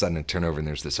 and all of a sudden I turn over and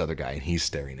there's this other guy and he's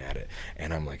staring at it,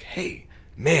 and I'm like, hey,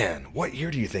 man, what year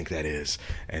do you think that is?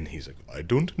 And he's like, I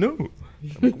don't know.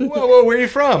 I'm like, whoa, where are you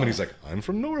from? And he's like, I'm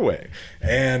from Norway.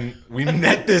 And we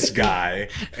met this guy,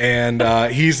 and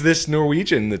he's this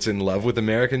Norwegian that's in love with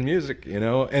American music, you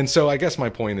know? And so I guess my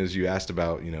point is you asked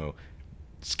about, you know,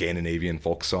 Scandinavian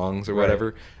folk songs or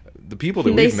whatever. The people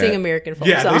that They we've met, sing American folk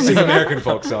yeah, songs. they sing American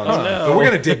folk songs. But we're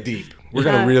gonna dig deep. We're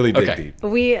gonna really dig Okay. deep.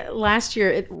 We last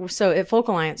year, so at Folk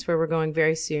Alliance, where we're going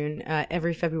very soon,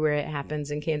 every February it happens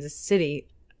in Kansas City.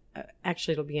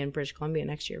 Actually, it'll be in British Columbia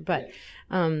next year. But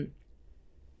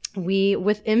we,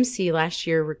 with MC last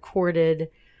year, recorded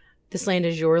This Land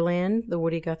Is Your Land, the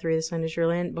Woody Guthrie, This Land Is Your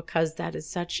Land, because that is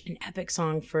such an epic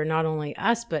song for not only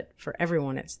us, but for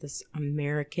everyone. It's this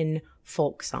American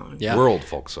folk song. Yeah. World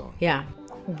folk song Yeah.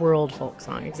 World folk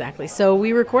song, exactly. So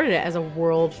we recorded it as a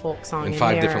world folk song. in and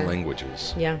 5 there different are-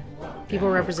 languages. Yeah. People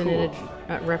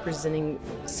representing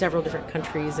several different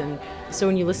countries. And so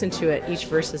when you listen to it, each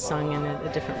verse is sung in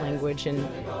a different language. And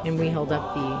we held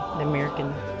up the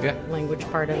American Yeah. language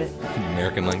part of it.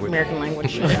 American language. American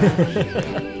language.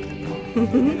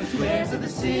 In the squares of the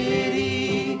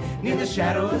city, near the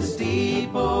shadow of the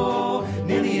steeple,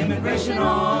 near the immigration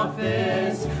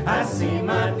office, I see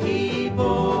my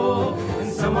people. And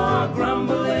some are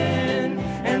grumbling,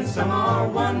 and some are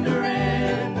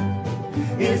wondering,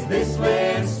 is this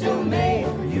land still made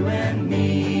for you and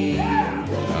me?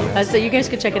 So you guys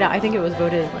could check it out. I think it was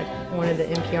voted like one of the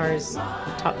NPR's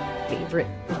top favorite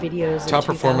videos. Top of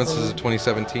performances of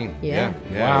 2017. Yeah. It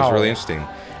was Wow. really interesting.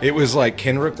 It was like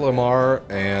Kendrick Lamar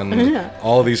and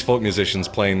all these folk musicians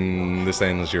playing This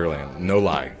Land Is Your Land. No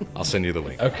lie. I'll send you the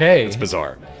link. Okay. It's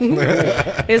bizarre.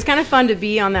 It was kind of fun to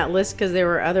be on that list because there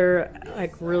were other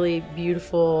like really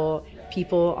beautiful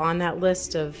people on that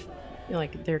list of, you know,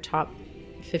 like their top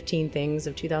 15 things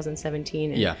of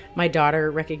 2017. And Yeah. my daughter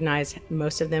recognized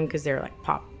most of them because they're like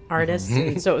pop artists,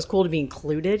 and so it was cool to be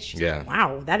included. She's Yeah. like,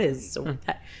 wow, that is so.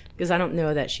 Because I don't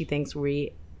know that she thinks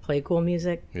we play cool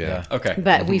music, Yeah. Okay.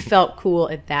 but we felt cool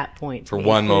at that point. For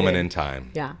one moment in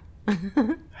time. Yeah.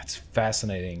 That's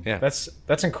fascinating. Yeah.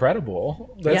 That's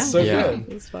incredible. That's Yeah. so Yeah. good.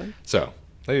 It was fun. So,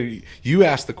 you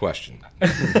asked the question.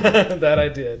 That I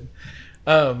did.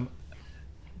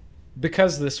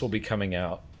 Because this will be coming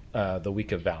out the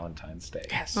week of Valentine's Day.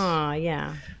 Yes. Aw,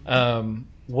 yeah.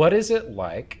 What is it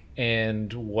like,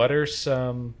 and what are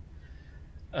some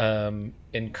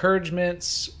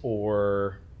encouragements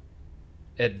or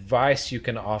advice you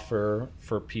can offer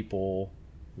for people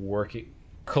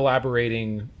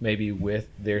collaborating maybe with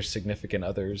their significant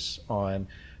others on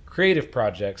creative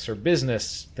projects or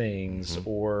business things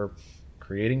or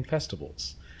creating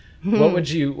festivals? What would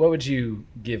you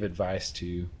give advice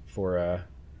to for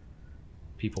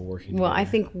people working Well, together? I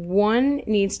think one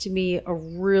needs to be a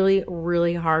really,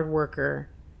 really hard worker,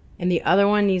 and the other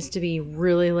one needs to be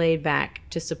really laid back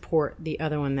to support the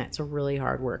other one that's a really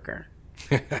hard worker.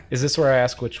 Is this where I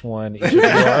ask which one each of you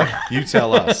are? You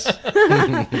tell us.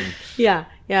 Yeah.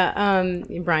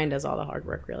 Bryan does all the hard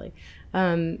work, really.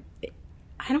 I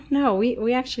don't know.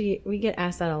 We actually get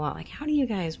asked that a lot. Like, how do you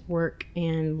guys work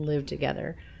and live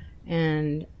together?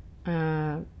 And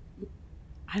I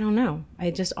don't know.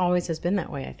 It just always has been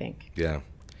that way, I think. Yeah.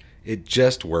 It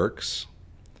just works.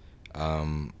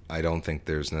 I don't think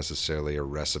there's necessarily a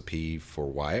recipe for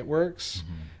why it works.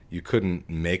 You couldn't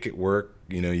make it work.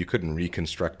 You couldn't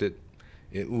reconstruct it.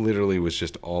 It literally was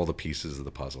just all the pieces of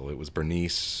the puzzle. It was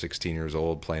Bernice, 16 years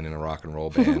old, playing in a rock and roll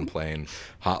band, playing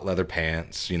hot leather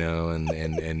pants, and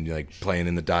like playing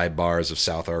in the dive bars of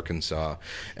South Arkansas,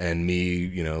 and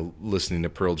me, listening to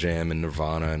Pearl Jam and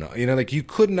Nirvana, and like you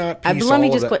could not piece Let me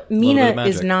all just of that. put, Mina bit of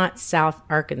is magic. not South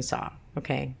Arkansas.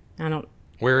 Okay,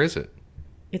 Where is it?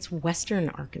 It's Western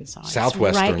Arkansas. Southwestern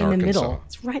it's right in the Arkansas. middle.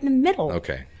 It's right in the middle.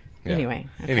 Okay. Yeah. Anyway,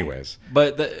 okay. Anyways.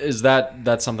 But is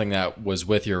that's something that was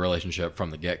with your relationship from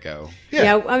the get-go?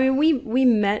 Yeah. I mean, we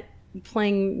met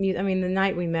playing music. I mean, the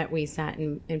night we met, we sat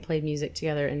and played music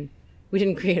together, and we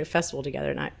didn't create a festival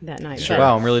together that night. But,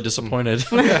 Wow, I'm really disappointed.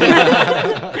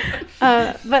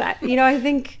 but I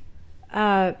think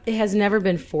it has never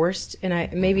been forced,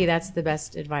 and maybe that's the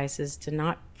best advice is to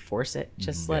not force it.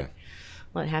 Just let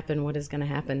happen what is going to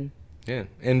happen. Yeah.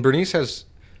 And Bernice has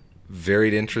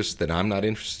varied interests that I'm not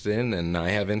interested in, and I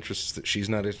have interests that she's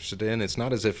not interested in. It's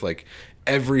not as if like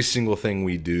every single thing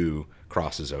we do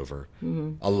crosses over.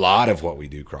 A lot of what we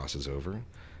do crosses over.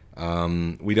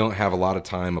 We don't have a lot of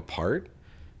time apart,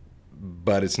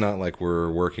 but it's not like we're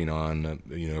working on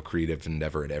a creative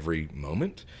endeavor at every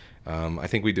moment. I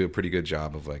think we do a pretty good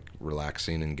job of like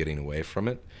relaxing and getting away from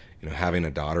it. Having a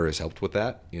daughter has helped with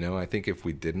that. I think if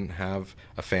we didn't have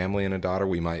a family and a daughter,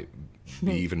 we might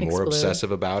be even more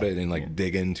obsessive about it and like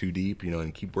dig in too deep,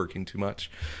 and keep working too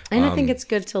much. And I think it's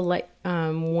good to let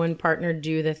one partner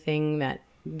do the thing that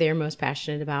they're most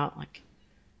passionate about. Like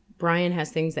Bryan has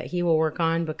things that he will work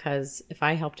on because if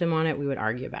I helped him on it, we would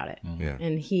argue about it. Yeah.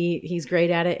 And he's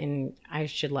great at it, and I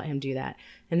should let him do that.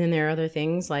 And then there are other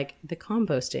things like the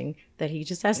composting that he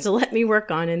just has to let me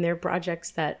work on, and they're projects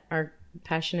that are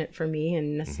passionate for me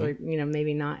and necessarily,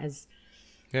 maybe not as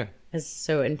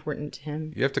so important to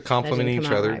him. You have to complement each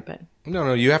other. Right, but...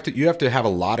 No, you have to have a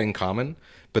lot in common,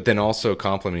 but then also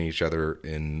complement each other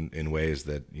in ways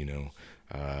that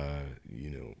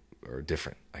are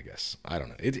different, I guess. I don't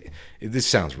know. This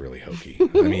sounds really hokey.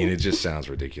 I mean, it just sounds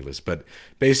ridiculous. But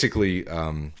basically,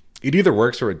 it either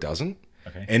works or it doesn't.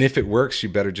 Okay. And if it works, you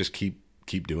better just keep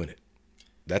doing it.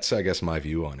 That's, I guess, my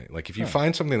view on it. Like, if you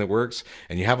find something that works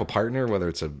and you have a partner, whether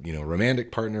it's a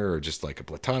romantic partner or just like a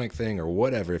platonic thing or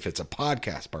whatever, if it's a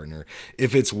podcast partner,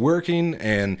 if it's working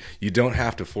and you don't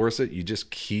have to force it, you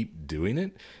just keep doing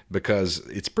it, because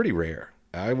it's pretty rare.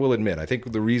 I will admit, I think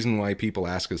the reason why people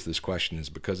ask us this question is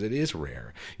because it is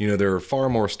rare. There are far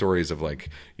more stories of like,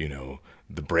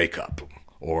 the breakup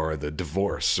or the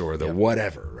divorce or the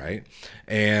whatever, right?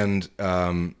 And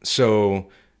so,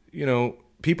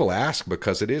 people ask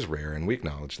because it is rare, and we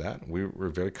acknowledge that. We're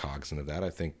very cognizant of that.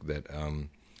 I think that,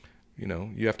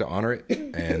 you have to honor it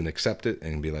and accept it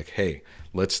and be like, hey,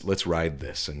 let's ride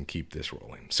this and keep this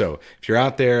rolling. So if you're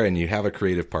out there and you have a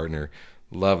creative partner,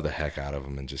 love the heck out of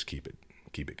them and just keep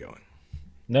it going.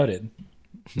 Noted.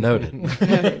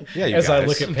 Yeah, you As guys. I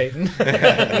look at Peyton.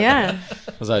 Yeah.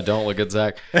 As I don't look at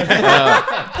Zach.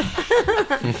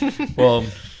 Well,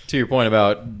 to your point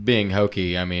about being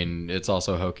hokey, I mean, it's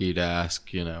also hokey to ask,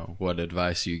 what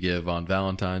advice you give on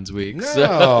Valentine's week. No,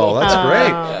 So- that's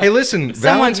great. Hey, listen,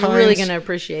 Someone's Valentine's, really going to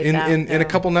appreciate that. in a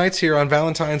couple nights here on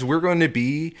Valentine's, we're going to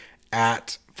be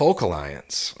at Folk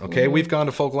Alliance. Okay, we've gone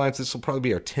to Folk Alliance. This will probably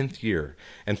be our 10th year.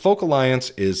 And Folk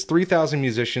Alliance is 3,000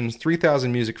 musicians,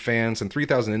 3,000 music fans, and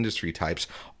 3,000 industry types,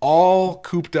 all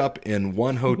cooped up in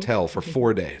one hotel for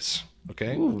 4 days.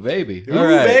 Okay. Ooh, baby. Ooh, All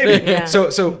right. baby. Yeah.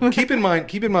 So keep in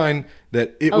mind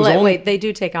that it was only. Wait, they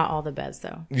do take out all the beds,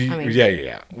 though.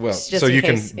 Yeah. Well, just so in you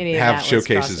case can any of have that was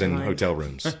showcases crossing in mind. hotel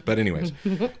rooms. But anyways,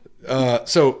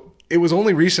 so it was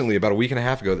only recently, about a week and a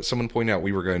half ago, that someone pointed out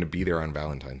we were going to be there on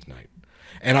Valentine's night.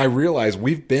 And I realized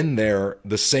we've been there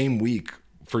the same week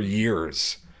for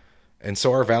years. And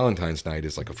so our Valentine's night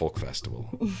is like a folk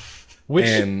festival. Which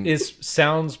And-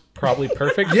 sounds probably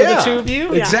perfect for the two of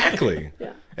you. Exactly.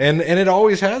 Yeah. And it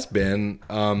always has been.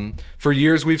 For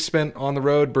years we've spent on the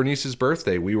road. Bernice's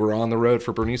birthday, we were on the road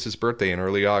for Bernice's birthday in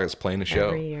early August playing a show.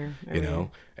 Every year.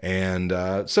 And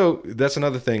so that's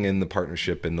another thing in the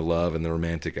partnership and the love and the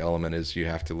romantic element is you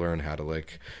have to learn how to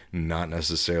like not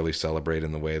necessarily celebrate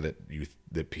in the way that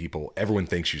everyone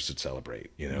thinks you should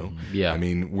celebrate, Yeah. I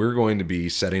mean, we're going to be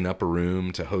setting up a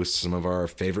room to host some of our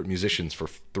favorite musicians for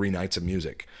 3 nights of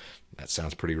music. That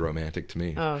sounds pretty romantic to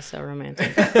me. Oh, so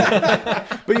romantic.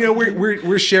 But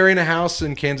we're sharing a house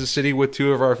in Kansas City with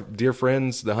 2 of our dear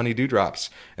friends, the Honey Dewdrops,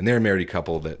 and they're a married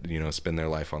couple that spend their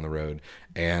life on the road.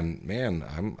 And man,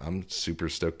 I'm super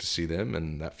stoked to see them,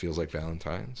 and that feels like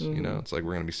Valentine's. It's like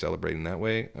we're gonna be celebrating that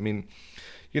way. I mean,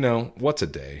 what's a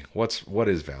day? What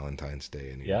is Valentine's Day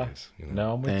anyways? Yeah.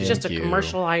 No, I'm with Thank you. Just a you.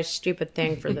 commercialized stupid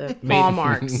thing for the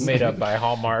Hallmarks. made up by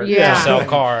Hallmark Yeah. to sell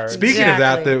cars. Speaking of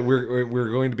that, Exactly. that we're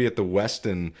going to be at the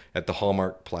Westin at the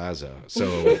Hallmark Plaza. So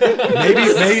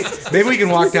maybe we can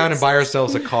walk down and buy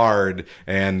ourselves a card,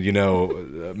 and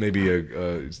maybe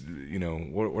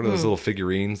what are those little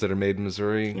figurines that are made in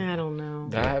Missouri? I don't know.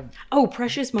 I- Oh,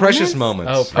 Precious Moments. Precious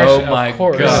Moments. Oh, Oh Precious- my of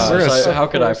course. gosh. Of How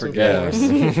could I course, of forget?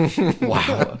 course.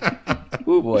 Wow.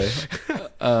 Oh boy.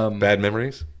 Bad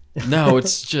memories. No,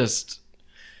 it's just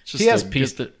He has to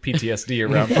get the- PTSD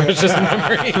around precious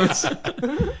memories.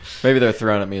 maybe they're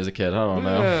throwing at me as a kid. I don't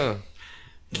know. Yeah.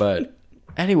 But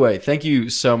anyway, thank you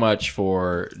so much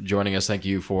for joining us. Thank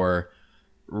you for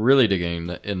really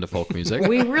digging into folk music.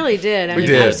 We really did. I mean,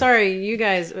 did. I'm sorry, you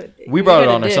guys. We brought you it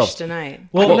got a on dish ourselves. tonight.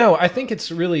 Well, no, I think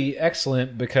it's really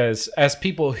excellent because as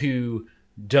people who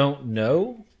don't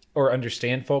know or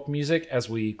understand folk music, as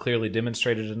we clearly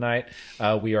demonstrated tonight.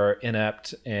 We are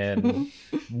inept and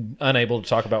unable to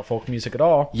talk about folk music at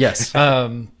all. Yes.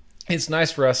 It's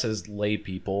nice for us as lay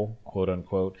people, quote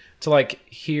unquote, to like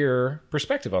hear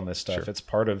perspective on this stuff. Sure. It's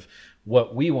part of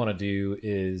what we want to do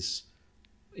is,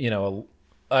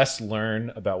 us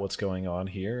learn about what's going on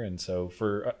here. And so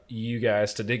for you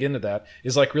guys to dig into that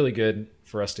is like really good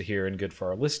for us to hear and good for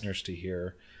our listeners to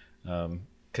hear.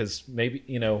 Because maybe,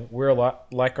 we're a lot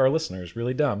like our listeners,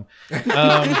 really dumb.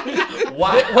 Wow.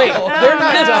 Wait, they're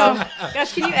not dumb.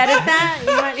 Gosh, can you edit that?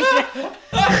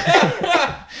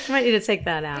 You might need to take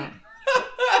that out.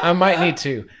 I might need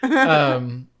to.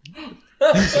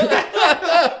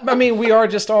 I mean, we are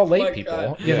just all lay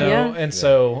people, Yeah. and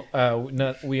so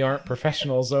we aren't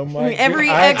professionals. Oh my! Every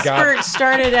expert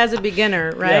started as a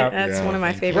beginner, right? Yeah. That's one of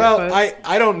my favorite Well, quotes.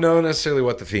 I don't know necessarily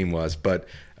what the theme was, but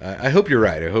I hope you're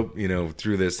right. I hope,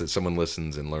 through this that someone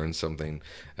listens and learns something.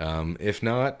 If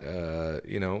not, Do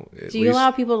you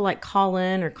allow people to like call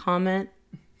in or comment?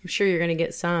 I'm sure you're going to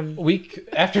get some.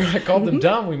 After I called them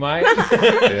dumb, we might.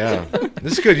 Yeah,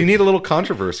 this is good. You need a little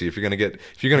controversy if you're going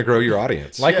to grow your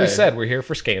audience. Like we said, we're here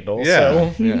for scandals.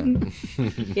 Yeah, So. yeah,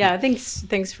 Yeah,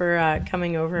 thanks for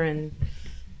coming over and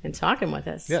talking with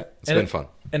us. yeah. It's been fun.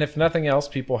 And if nothing else,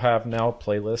 people have now a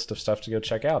playlist of stuff to go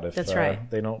check out. If That's right.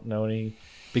 They don't know any.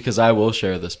 Because I will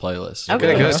share this playlist. Okay,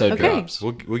 when the good. episode Okay. drops.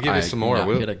 We'll give you some more.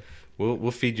 Not kidding. We'll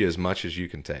feed you as much as you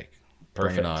can take.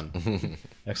 Bring it Perfect. on.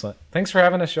 Excellent. Thanks for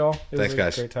having us, y'all. It Thanks, was a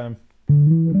guys. great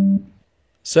time.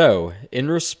 So, in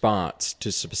response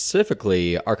to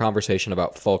specifically our conversation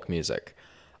about folk music,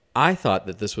 I thought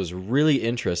that this was really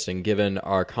interesting given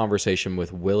our conversation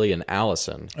with Willie and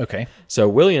Allison. Okay. So,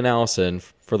 Willie and Allison,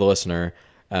 for the listener,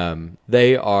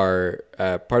 they are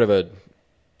part of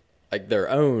their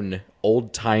own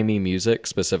old-timey music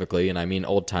specifically, and I mean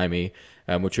old-timey,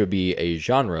 which would be a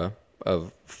genre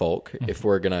of folk if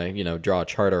we're going to, draw a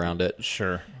chart around it.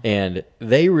 Sure. And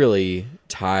they really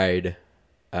tied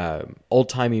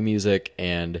old-timey music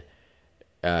and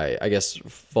I guess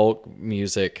folk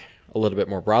music a little bit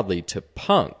more broadly to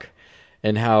punk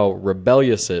and how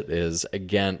rebellious it is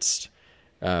against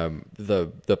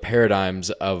the paradigms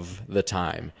of the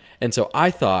time. And so I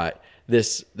thought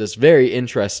this very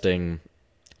interesting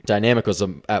dynamic was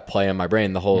at play in my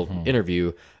brain the whole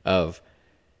interview of,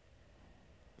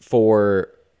 for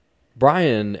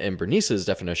Bryan and Bernice's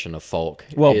definition of folk.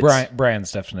 Well, it's-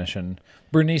 Bryan's definition.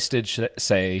 Bernice did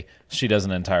say she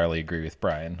doesn't entirely agree with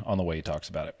Bryan on the way he talks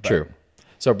about it. But True.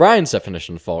 So Bryan's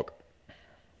definition of folk,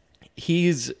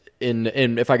 he's in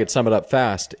if I could sum it up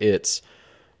fast, it's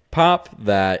pop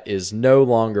that is no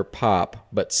longer pop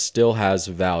but still has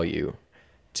value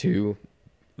to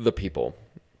the people.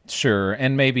 Sure,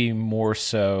 and maybe more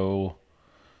so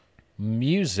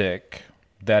music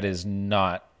that is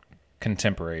not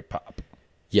contemporary pop.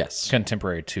 Yes.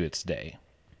 Contemporary to its day.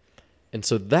 And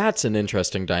so that's an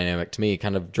interesting dynamic to me,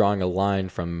 kind of drawing a line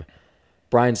from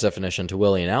Bryan's definition to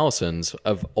Willie and Allison's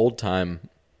of old time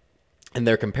and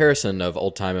their comparison of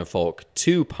old time and folk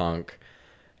to punk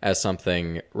as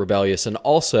something rebellious and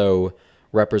also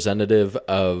representative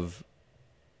of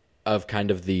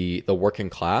kind of the working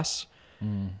class.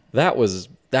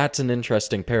 That's an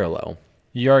interesting parallel.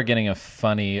 You are getting a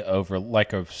funny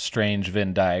like a strange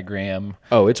Venn diagram.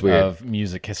 Oh, it's weird. Of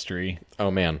music history.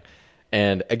 Oh, man.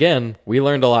 And again, we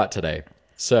learned a lot today.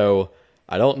 So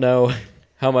I don't know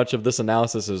how much of this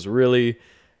analysis is really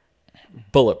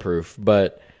bulletproof,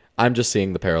 but I'm just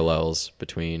seeing the parallels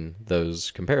between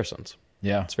those comparisons.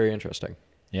 Yeah. It's very interesting.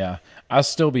 Yeah. I'll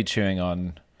still be chewing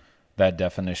on that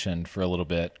definition for a little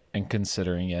bit and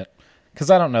considering it. Because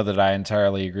I don't know that I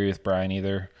entirely agree with Bryan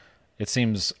either. It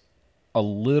seems a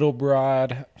little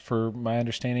broad for my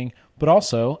understanding, but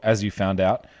also, as you found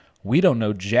out, we don't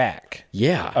know jack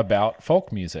about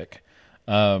folk music.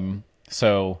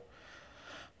 So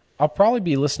I'll probably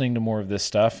be listening to more of this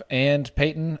stuff. And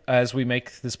Peyton, as we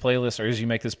make this playlist, or as you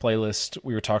make this playlist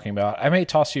we were talking about, I may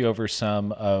toss you over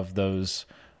some of those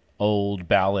old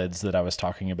ballads that I was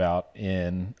talking about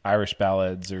in Irish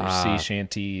ballads or sea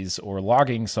shanties or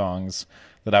logging songs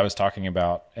that I was talking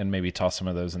about, and maybe toss some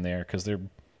of those in there because they're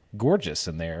gorgeous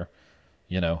and they're,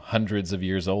 hundreds of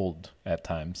years old at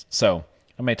times. So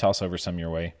I may toss over some your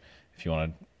way if you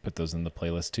want to put those in the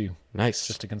playlist too. Nice.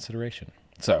 Just a consideration.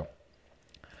 So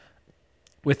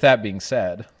with that being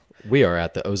said, We are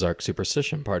at the Ozark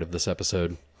superstition part of this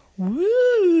episode. woo!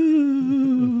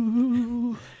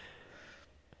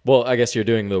 Well, I guess you're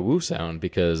doing the woo sound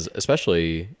because,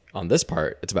 especially on this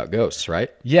part, it's about ghosts,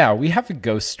 right? Yeah, we have a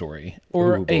ghost story,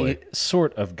 or Ooh, boy. a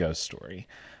sort of ghost story.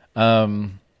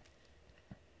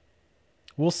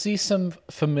 we'll see some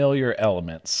familiar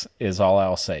elements, is all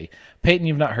I'll say. Peyton,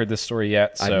 you've not heard this story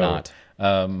yet. So, I've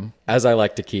not. As I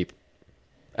like to keep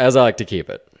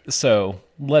it. So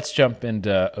let's jump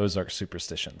into Ozark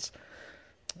superstitions.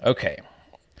 Okay.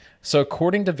 So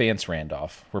according to Vance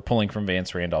Randolph, we're pulling from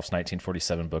Vance Randolph's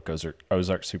 1947 book,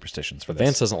 Ozark Superstitions, for this.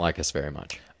 Vance doesn't like us very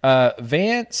much.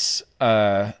 Vance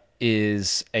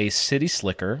is a city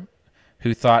slicker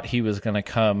who thought he was going to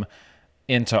come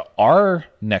into our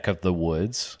neck of the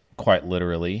woods, quite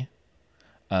literally,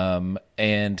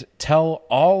 and tell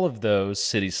all of those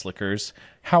city slickers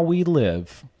how we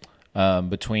live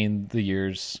between the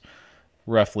years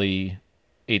roughly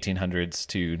 1800s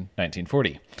to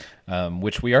 1940,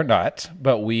 which we are not,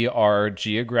 but we are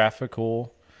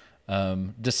geographical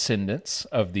descendants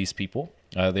of these people.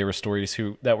 They were stories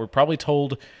that were probably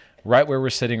told right where we're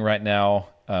sitting right now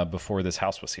before this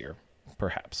house was here,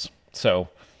 perhaps. So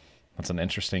that's an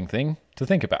interesting thing to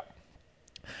think about.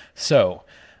 So,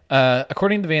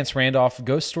 according to Vance Randolph,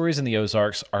 ghost stories in the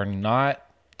Ozarks are not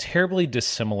terribly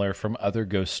dissimilar from other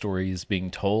ghost stories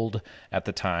being told at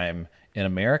the time in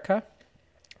America,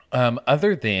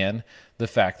 other than the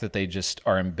fact that they just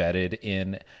are embedded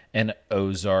in an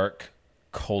Ozark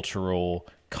cultural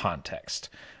context.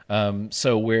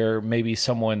 So where maybe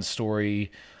someone's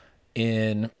story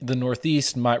in the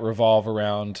Northeast might revolve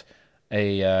around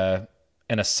an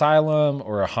asylum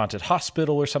or a haunted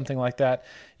hospital or something like that,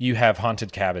 you have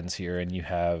haunted cabins here, and you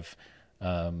have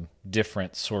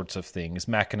different sorts of things,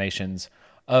 machinations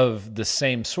of the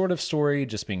same sort of story,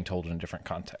 just being told in a different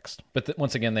context. But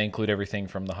once again, they include everything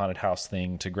from the haunted house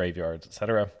thing to graveyards,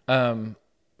 etc.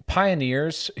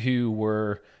 Pioneers who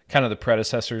were kind of the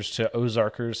predecessors to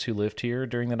Ozarkers who lived here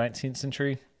during the 19th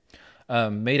century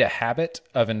made a habit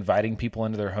of inviting people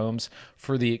into their homes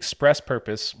for the express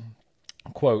purpose,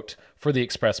 quote, for the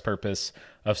express purpose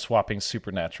of swapping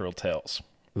supernatural tales.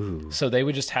 Ooh. So they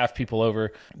would just have people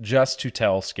over just to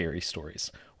tell scary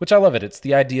stories, which I love it. It's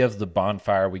the idea of the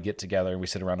bonfire. We get together and we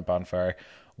sit around a bonfire.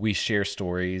 We share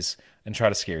stories and try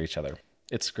to scare each other.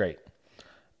 It's great.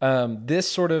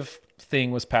 This sort of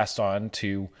thing was passed on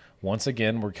to, once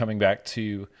again, we're coming back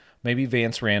to maybe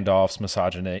Vance Randolph's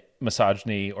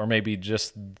misogyny, or maybe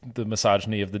just the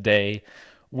misogyny of the day,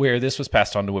 where this was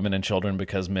passed on to women and children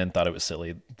because men thought it was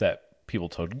silly that people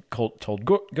told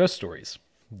ghost stories.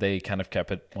 They kind of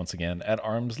kept it, once again, at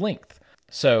arm's length.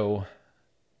 So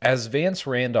as Vance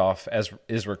Randolph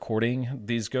is recording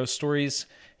these ghost stories,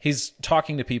 he's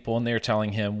talking to people and they're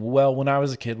telling him, well, when I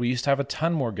was a kid, we used to have a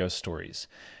ton more ghost stories.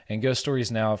 And ghost stories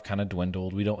now have kind of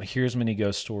dwindled. We don't hear as many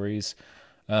ghost stories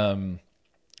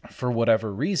for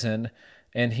whatever reason.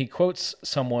 And he quotes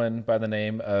someone by the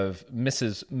name of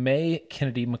Mrs. May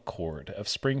Kennedy McCord of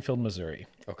Springfield, Missouri.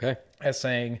 Okay. As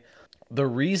saying, the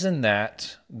reason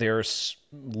that there's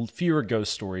fewer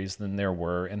ghost stories than there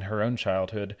were in her own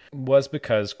childhood was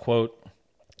because, quote,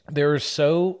 there are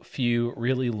so few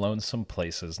really lonesome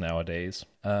places nowadays.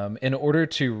 In order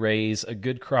to raise a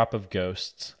good crop of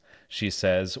ghosts, she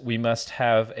says, we must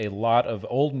have a lot of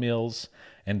old mills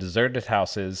and deserted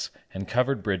houses and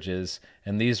covered bridges,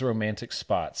 and these romantic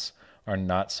spots are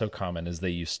not so common as they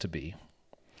used to be.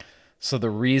 So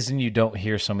the reason you don't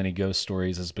hear so many ghost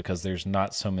stories is because there's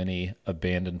not so many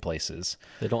abandoned places.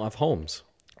 They don't have homes.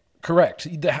 Correct.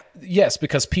 Yes,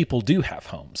 because people do have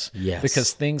homes. Yes.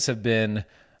 Because things have been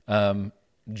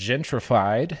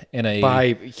gentrified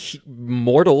by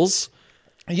mortals.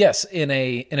 Yes, in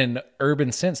an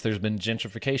urban sense, there's been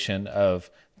gentrification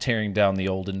of tearing down the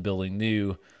old and building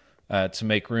new to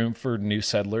make room for new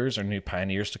settlers or new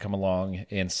pioneers to come along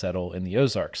and settle in the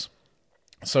Ozarks.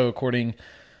 So according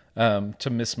to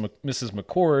Mrs.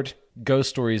 McCord,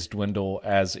 ghost stories dwindle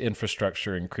as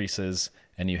infrastructure increases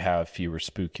and you have fewer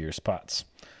spookier spots,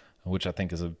 which I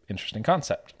think is an interesting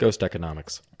concept. Ghost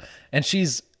economics. And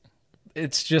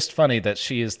it's just funny that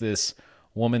she is this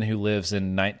woman who lives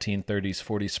in 1930s,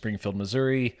 40s Springfield,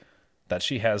 Missouri, that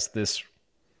she has this,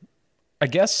 I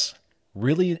guess,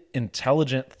 really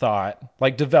intelligent thought,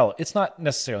 it's not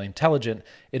necessarily intelligent,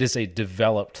 it is a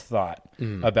developed thought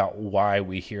about why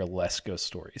we hear less ghost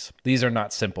stories. These are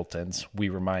not simpletons. We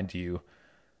remind you,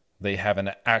 they have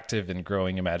an active and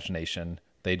growing imagination.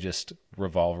 They just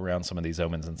revolve around some of these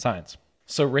omens and signs.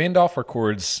 So Randolph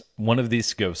records one of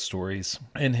these ghost stories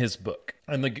in his book.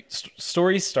 And the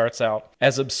story starts out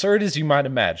as absurd as you might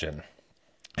imagine.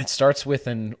 It starts with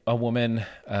a woman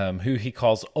who he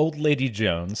calls Old Lady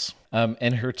Jones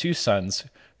and her two sons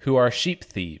who are sheep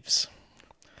thieves.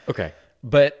 Okay.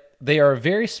 But they are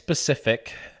very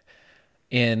specific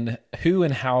in who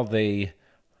and how they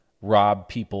rob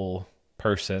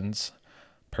person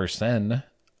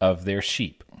of their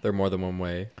sheep. There's more than one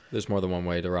way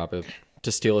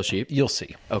to steal a sheep. You'll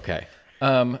see. Okay.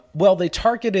 Well, they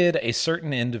targeted a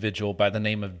certain individual by the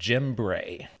name of Jim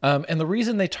Bray. And the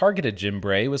reason they targeted Jim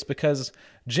Bray was because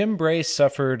Jim Bray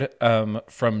suffered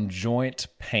from joint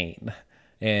pain.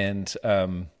 And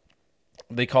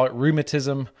they call it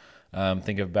rheumatism.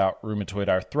 Think about rheumatoid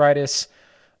arthritis,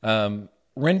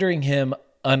 rendering him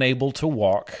unable to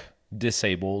walk,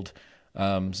 disabled,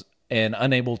 and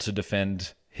unable to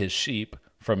defend his sheep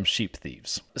from sheep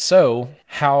thieves. So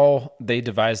how they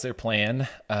devised their plan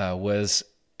was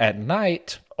at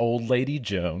night, old lady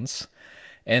Jones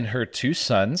and her 2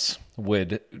 sons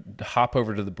would hop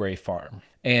over to the Bray farm.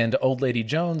 And old lady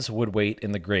Jones would wait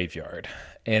in the graveyard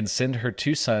and send her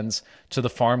 2 sons to the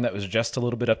farm that was just a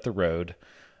little bit up the road,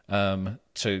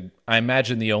 to, I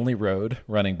imagine, the only road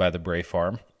running by the Bray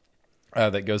farm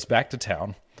that goes back to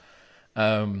town.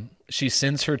 She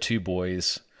sends her 2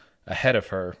 boys ahead of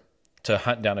her to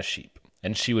hunt down a sheep,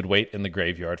 and she would wait in the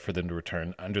graveyard for them to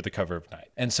return under the cover of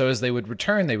night. And so as they would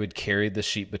return, they would carry the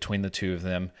sheep between the 2 of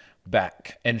them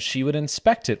back, and she would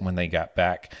inspect it when they got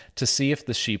back to see if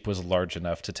the sheep was large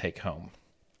enough to take home.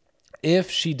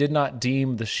 If she did not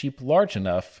deem the sheep large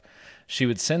enough, she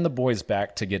would send the boys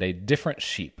back to get a different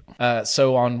sheep.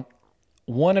 So on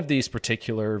one of these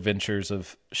particular ventures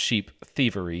of sheep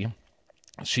thievery,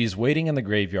 she's waiting in the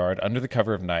graveyard under the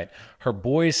cover of night. Her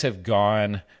boys have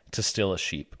gone to steal a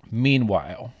sheep.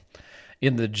 Meanwhile,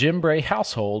 in the Jim Bray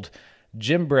household,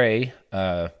 Jim Bray,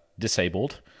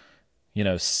 disabled,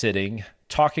 sitting,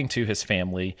 talking to his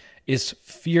family, is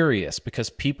furious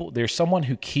because there's someone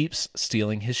who keeps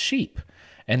stealing his sheep,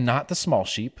 and not the small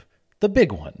sheep, the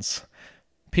big ones.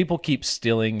 People keep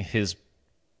stealing his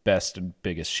best and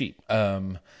biggest sheep.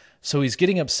 So he's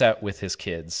getting upset with his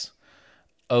kids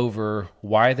over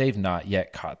why they've not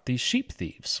yet caught these sheep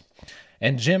thieves.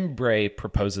 And Jim Bray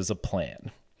proposes a plan.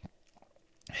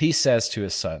 He says to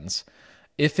his sons,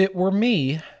 if it were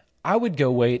me, I would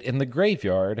go wait in the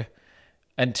graveyard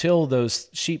until those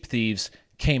sheep thieves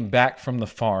came back from the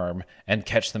farm and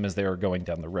catch them as they were going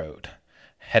down the road,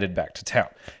 headed back to town.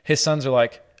 His sons are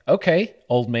like, okay,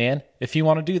 old man, if you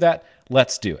want to do that,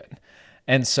 let's do it.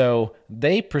 And so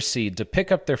they proceed to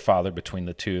pick up their father between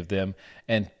the 2 of them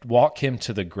and walk him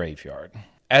to the graveyard.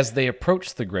 As they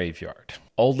approach the graveyard,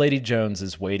 old lady Jones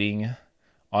is waiting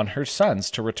on her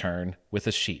sons to return with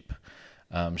a sheep.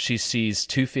 She sees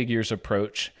 2 figures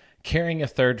approach, carrying a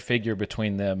 3rd figure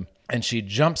between them, and she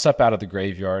jumps up out of the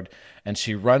graveyard and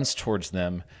she runs towards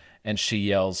them and she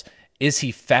yells, "Is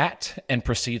he fat?" and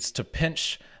proceeds to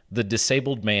pinch the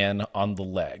disabled man on the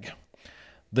leg.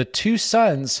 The 2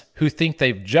 sons, who think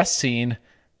they've just seen,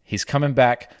 he's coming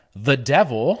back, the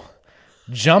devil,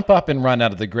 jump up and run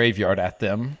out of the graveyard at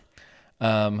them,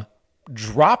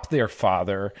 drop their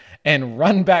father, and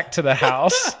run back to the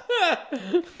house,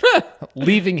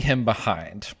 leaving him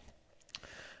behind.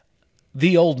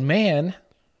 The old man,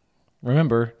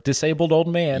 remember, disabled old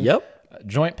man,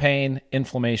 joint pain,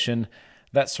 inflammation,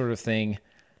 that sort of thing,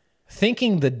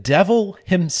 thinking the devil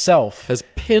himself has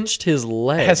pinched his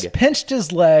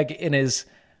leg and is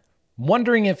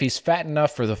wondering if he's fat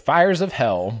enough for the fires of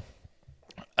hell,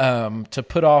 to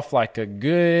put off like a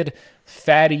good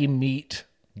fatty meat,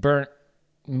 burnt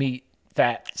meat,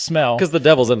 fat smell. Because the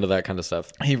devil's into that kind of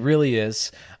stuff. He really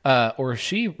is. Or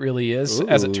she really is,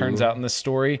 as it turns out in this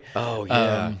story. Oh,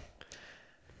 yeah.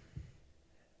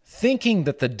 Thinking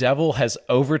that the devil has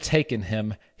overtaken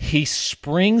him, he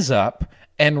springs up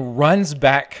and runs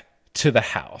back to the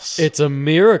house. It's a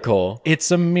miracle. It's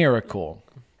a miracle.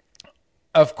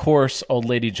 Of course, old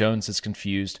lady Jones is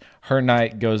confused. Her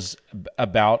night goes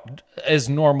about as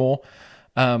normal.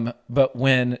 But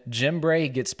when Jim Bray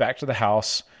gets back to the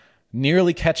house,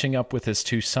 nearly catching up with his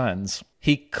 2 sons,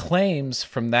 he claims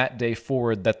from that day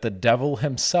forward that the devil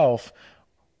himself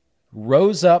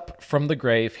rose up from the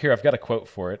grave. Here, I've got a quote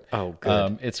for it. Oh,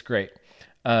 good. It's great.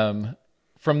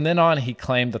 From then on, he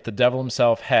claimed that the devil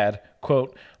himself had,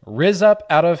 quote, riz up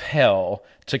out of hell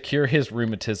to cure his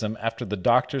rheumatism after the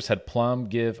doctors had plumb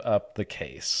give up the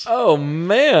case. Oh,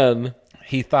 man.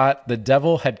 He thought the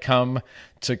devil had come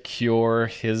to cure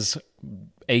his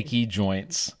achy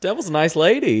joints. Devil's a nice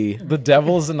lady. The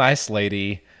devil is a nice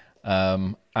lady.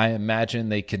 I imagine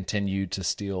they continued to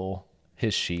steal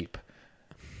his sheep.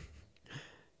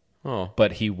 Oh.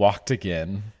 But he walked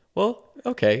again. Well,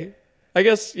 okay. I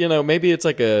guess, maybe it's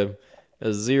like a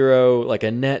zero, like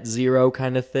a net zero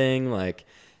kind of thing. Like,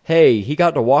 hey, he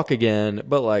got to walk again,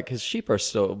 but like his sheep are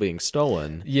still being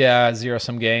stolen. Yeah,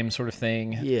 zero-sum game sort of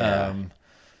thing. Yeah.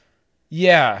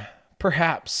 Yeah,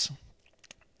 perhaps.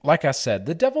 like I said,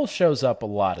 the devil shows up a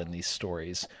lot in these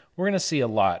stories. We're going to see a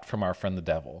lot from our friend the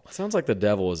devil. Sounds like the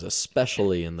devil is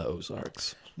especially in the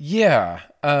Ozarks. Yeah.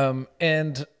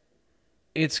 And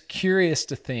it's curious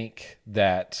to think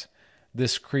that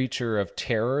this creature of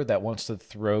terror that wants to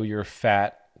throw your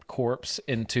fat corpse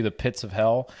into the pits of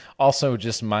hell also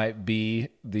just might be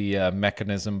the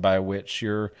mechanism by which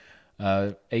your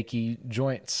achy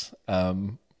joints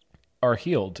are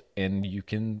healed and you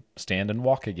can stand and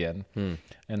walk again.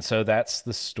 And so that's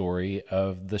the story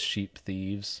of the sheep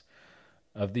thieves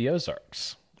of the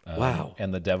Ozarks. Wow.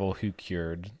 And the devil who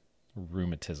cured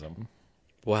rheumatism.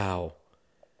 Wow.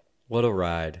 What a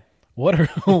ride. What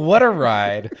a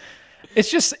ride.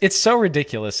 It's so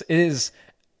ridiculous.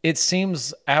 It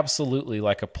seems absolutely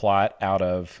like a plot out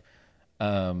of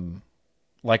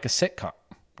like a sitcom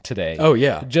today. Oh,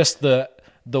 yeah. Just the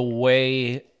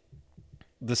way,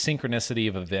 the synchronicity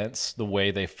of events, the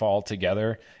way they fall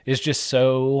together is just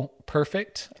so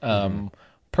perfect.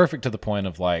 Perfect to the point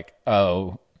of like,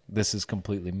 oh, this is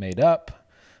completely made up.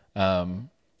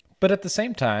 But at the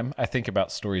same time, I think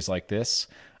about stories like this.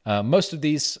 Most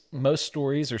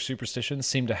stories or superstitions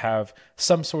seem to have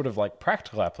some sort of like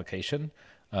practical application.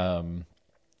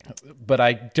 But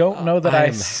I don't know that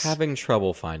I'm having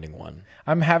trouble finding one.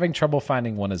 I'm having trouble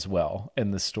finding one as well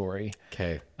in this story.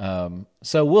 Okay.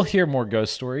 So we'll hear more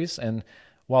ghost stories. And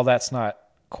while that's not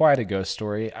quite a ghost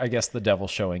story, I guess the devil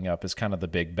showing up is kind of the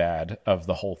big bad of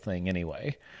the whole thing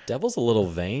anyway. Devil's a little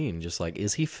vain. Just like,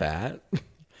 is he fat?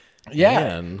 Yeah.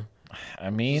 Man. I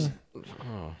mean,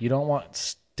 you don't want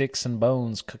sticks and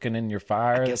bones cooking in your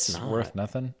fire. guess That's not. worth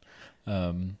nothing.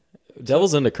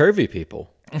 Devil's into curvy people.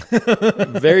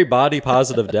 Very body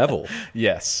positive devil.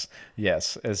 Yes.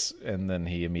 And then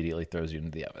he immediately throws you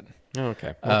into the oven.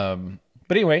 Okay.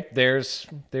 But anyway, there's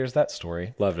that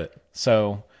story. Loved it.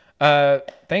 So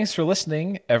thanks for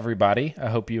listening, everybody. I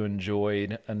hope you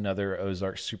enjoyed another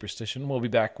Ozark Superstition. We'll be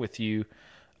back with you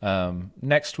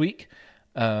next week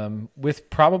with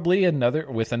probably another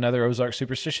Ozark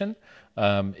Superstition.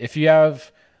 If you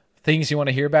have things you want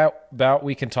to hear about,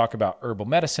 we can talk about herbal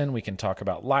medicine. We can talk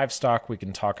about livestock. We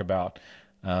can talk about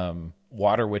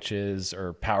water witches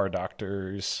or power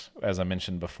doctors, as I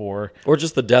mentioned before. Or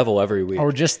just the devil every week.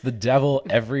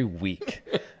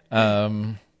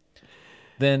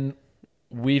 Then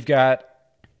we've got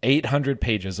 800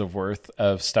 pages of worth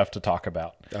of stuff to talk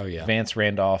about. Oh, yeah. Vance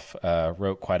Randolph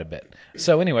wrote quite a bit.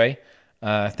 So anyway,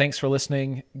 thanks for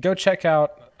listening. Go check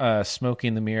out Smokey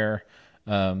in the Mirror.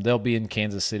 They'll be in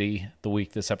Kansas City the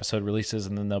week this episode releases,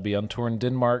 and then they'll be on tour in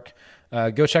Denmark.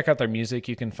 Go check out their music.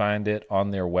 You can find it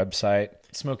on their website.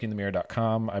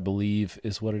 SmokeyInTheMirror.com, I believe,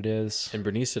 is what it is. And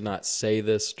Bernice did not say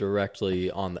this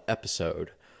directly on the episode,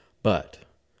 but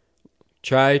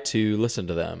try to listen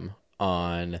to them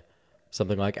on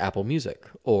something like Apple Music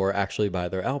or actually buy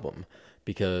their album,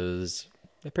 because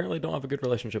they apparently don't have a good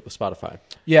relationship with Spotify.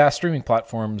 Yeah, streaming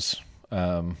platforms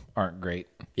aren't great.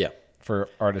 Yeah. For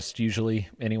artists usually,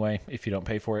 anyway, if you don't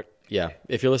pay for it. Yeah.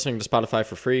 If you're listening to Spotify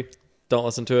for free, don't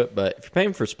listen to it. But if you're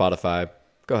paying for Spotify,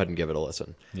 go ahead and give it a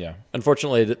listen. Yeah.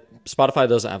 Unfortunately, Spotify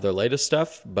doesn't have their latest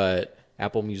stuff, but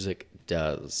Apple Music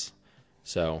does.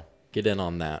 So get in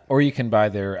on that. Or you can buy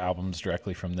their albums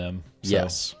directly from them. So,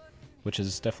 Yes. Which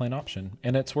is definitely an option.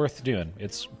 And it's worth doing.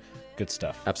 It's good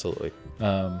stuff. Absolutely.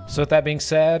 So with that being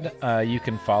said, you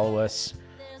can follow us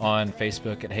on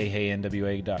Facebook at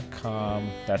heyheynwa.com.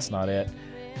 That's not it.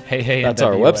 Hey That's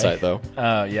our website, though.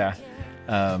 Yeah.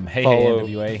 Hey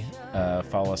NWA.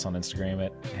 Follow us on Instagram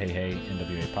at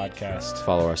HeyNWA Podcast.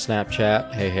 Follow our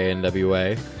Snapchat, Hey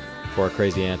NWA, for our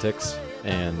crazy antics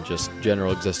and just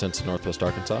general existence in Northwest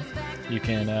Arkansas. You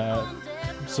can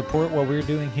support what we're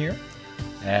doing here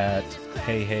at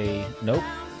Nope.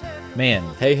 Man.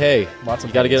 Hey. Lots of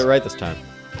You got to get things. it right this time.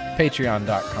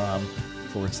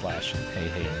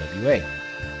 Patreon.com/HeyNWA.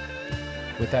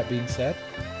 With that being said,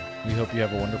 we hope you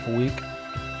have a wonderful week.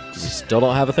 You still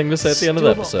don't have a thing to say at the end of the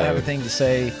episode. Don't have a thing to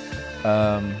say.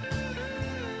 The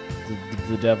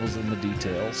devil's in the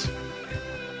details.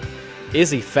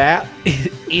 Is he fat?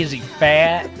 Is he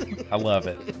fat? I love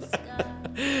it.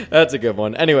 That's a good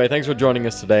one. Anyway, thanks for joining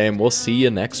us today, and we'll see you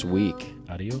next week.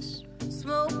 Adios.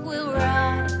 Smoke will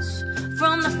rise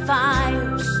from the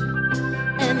fires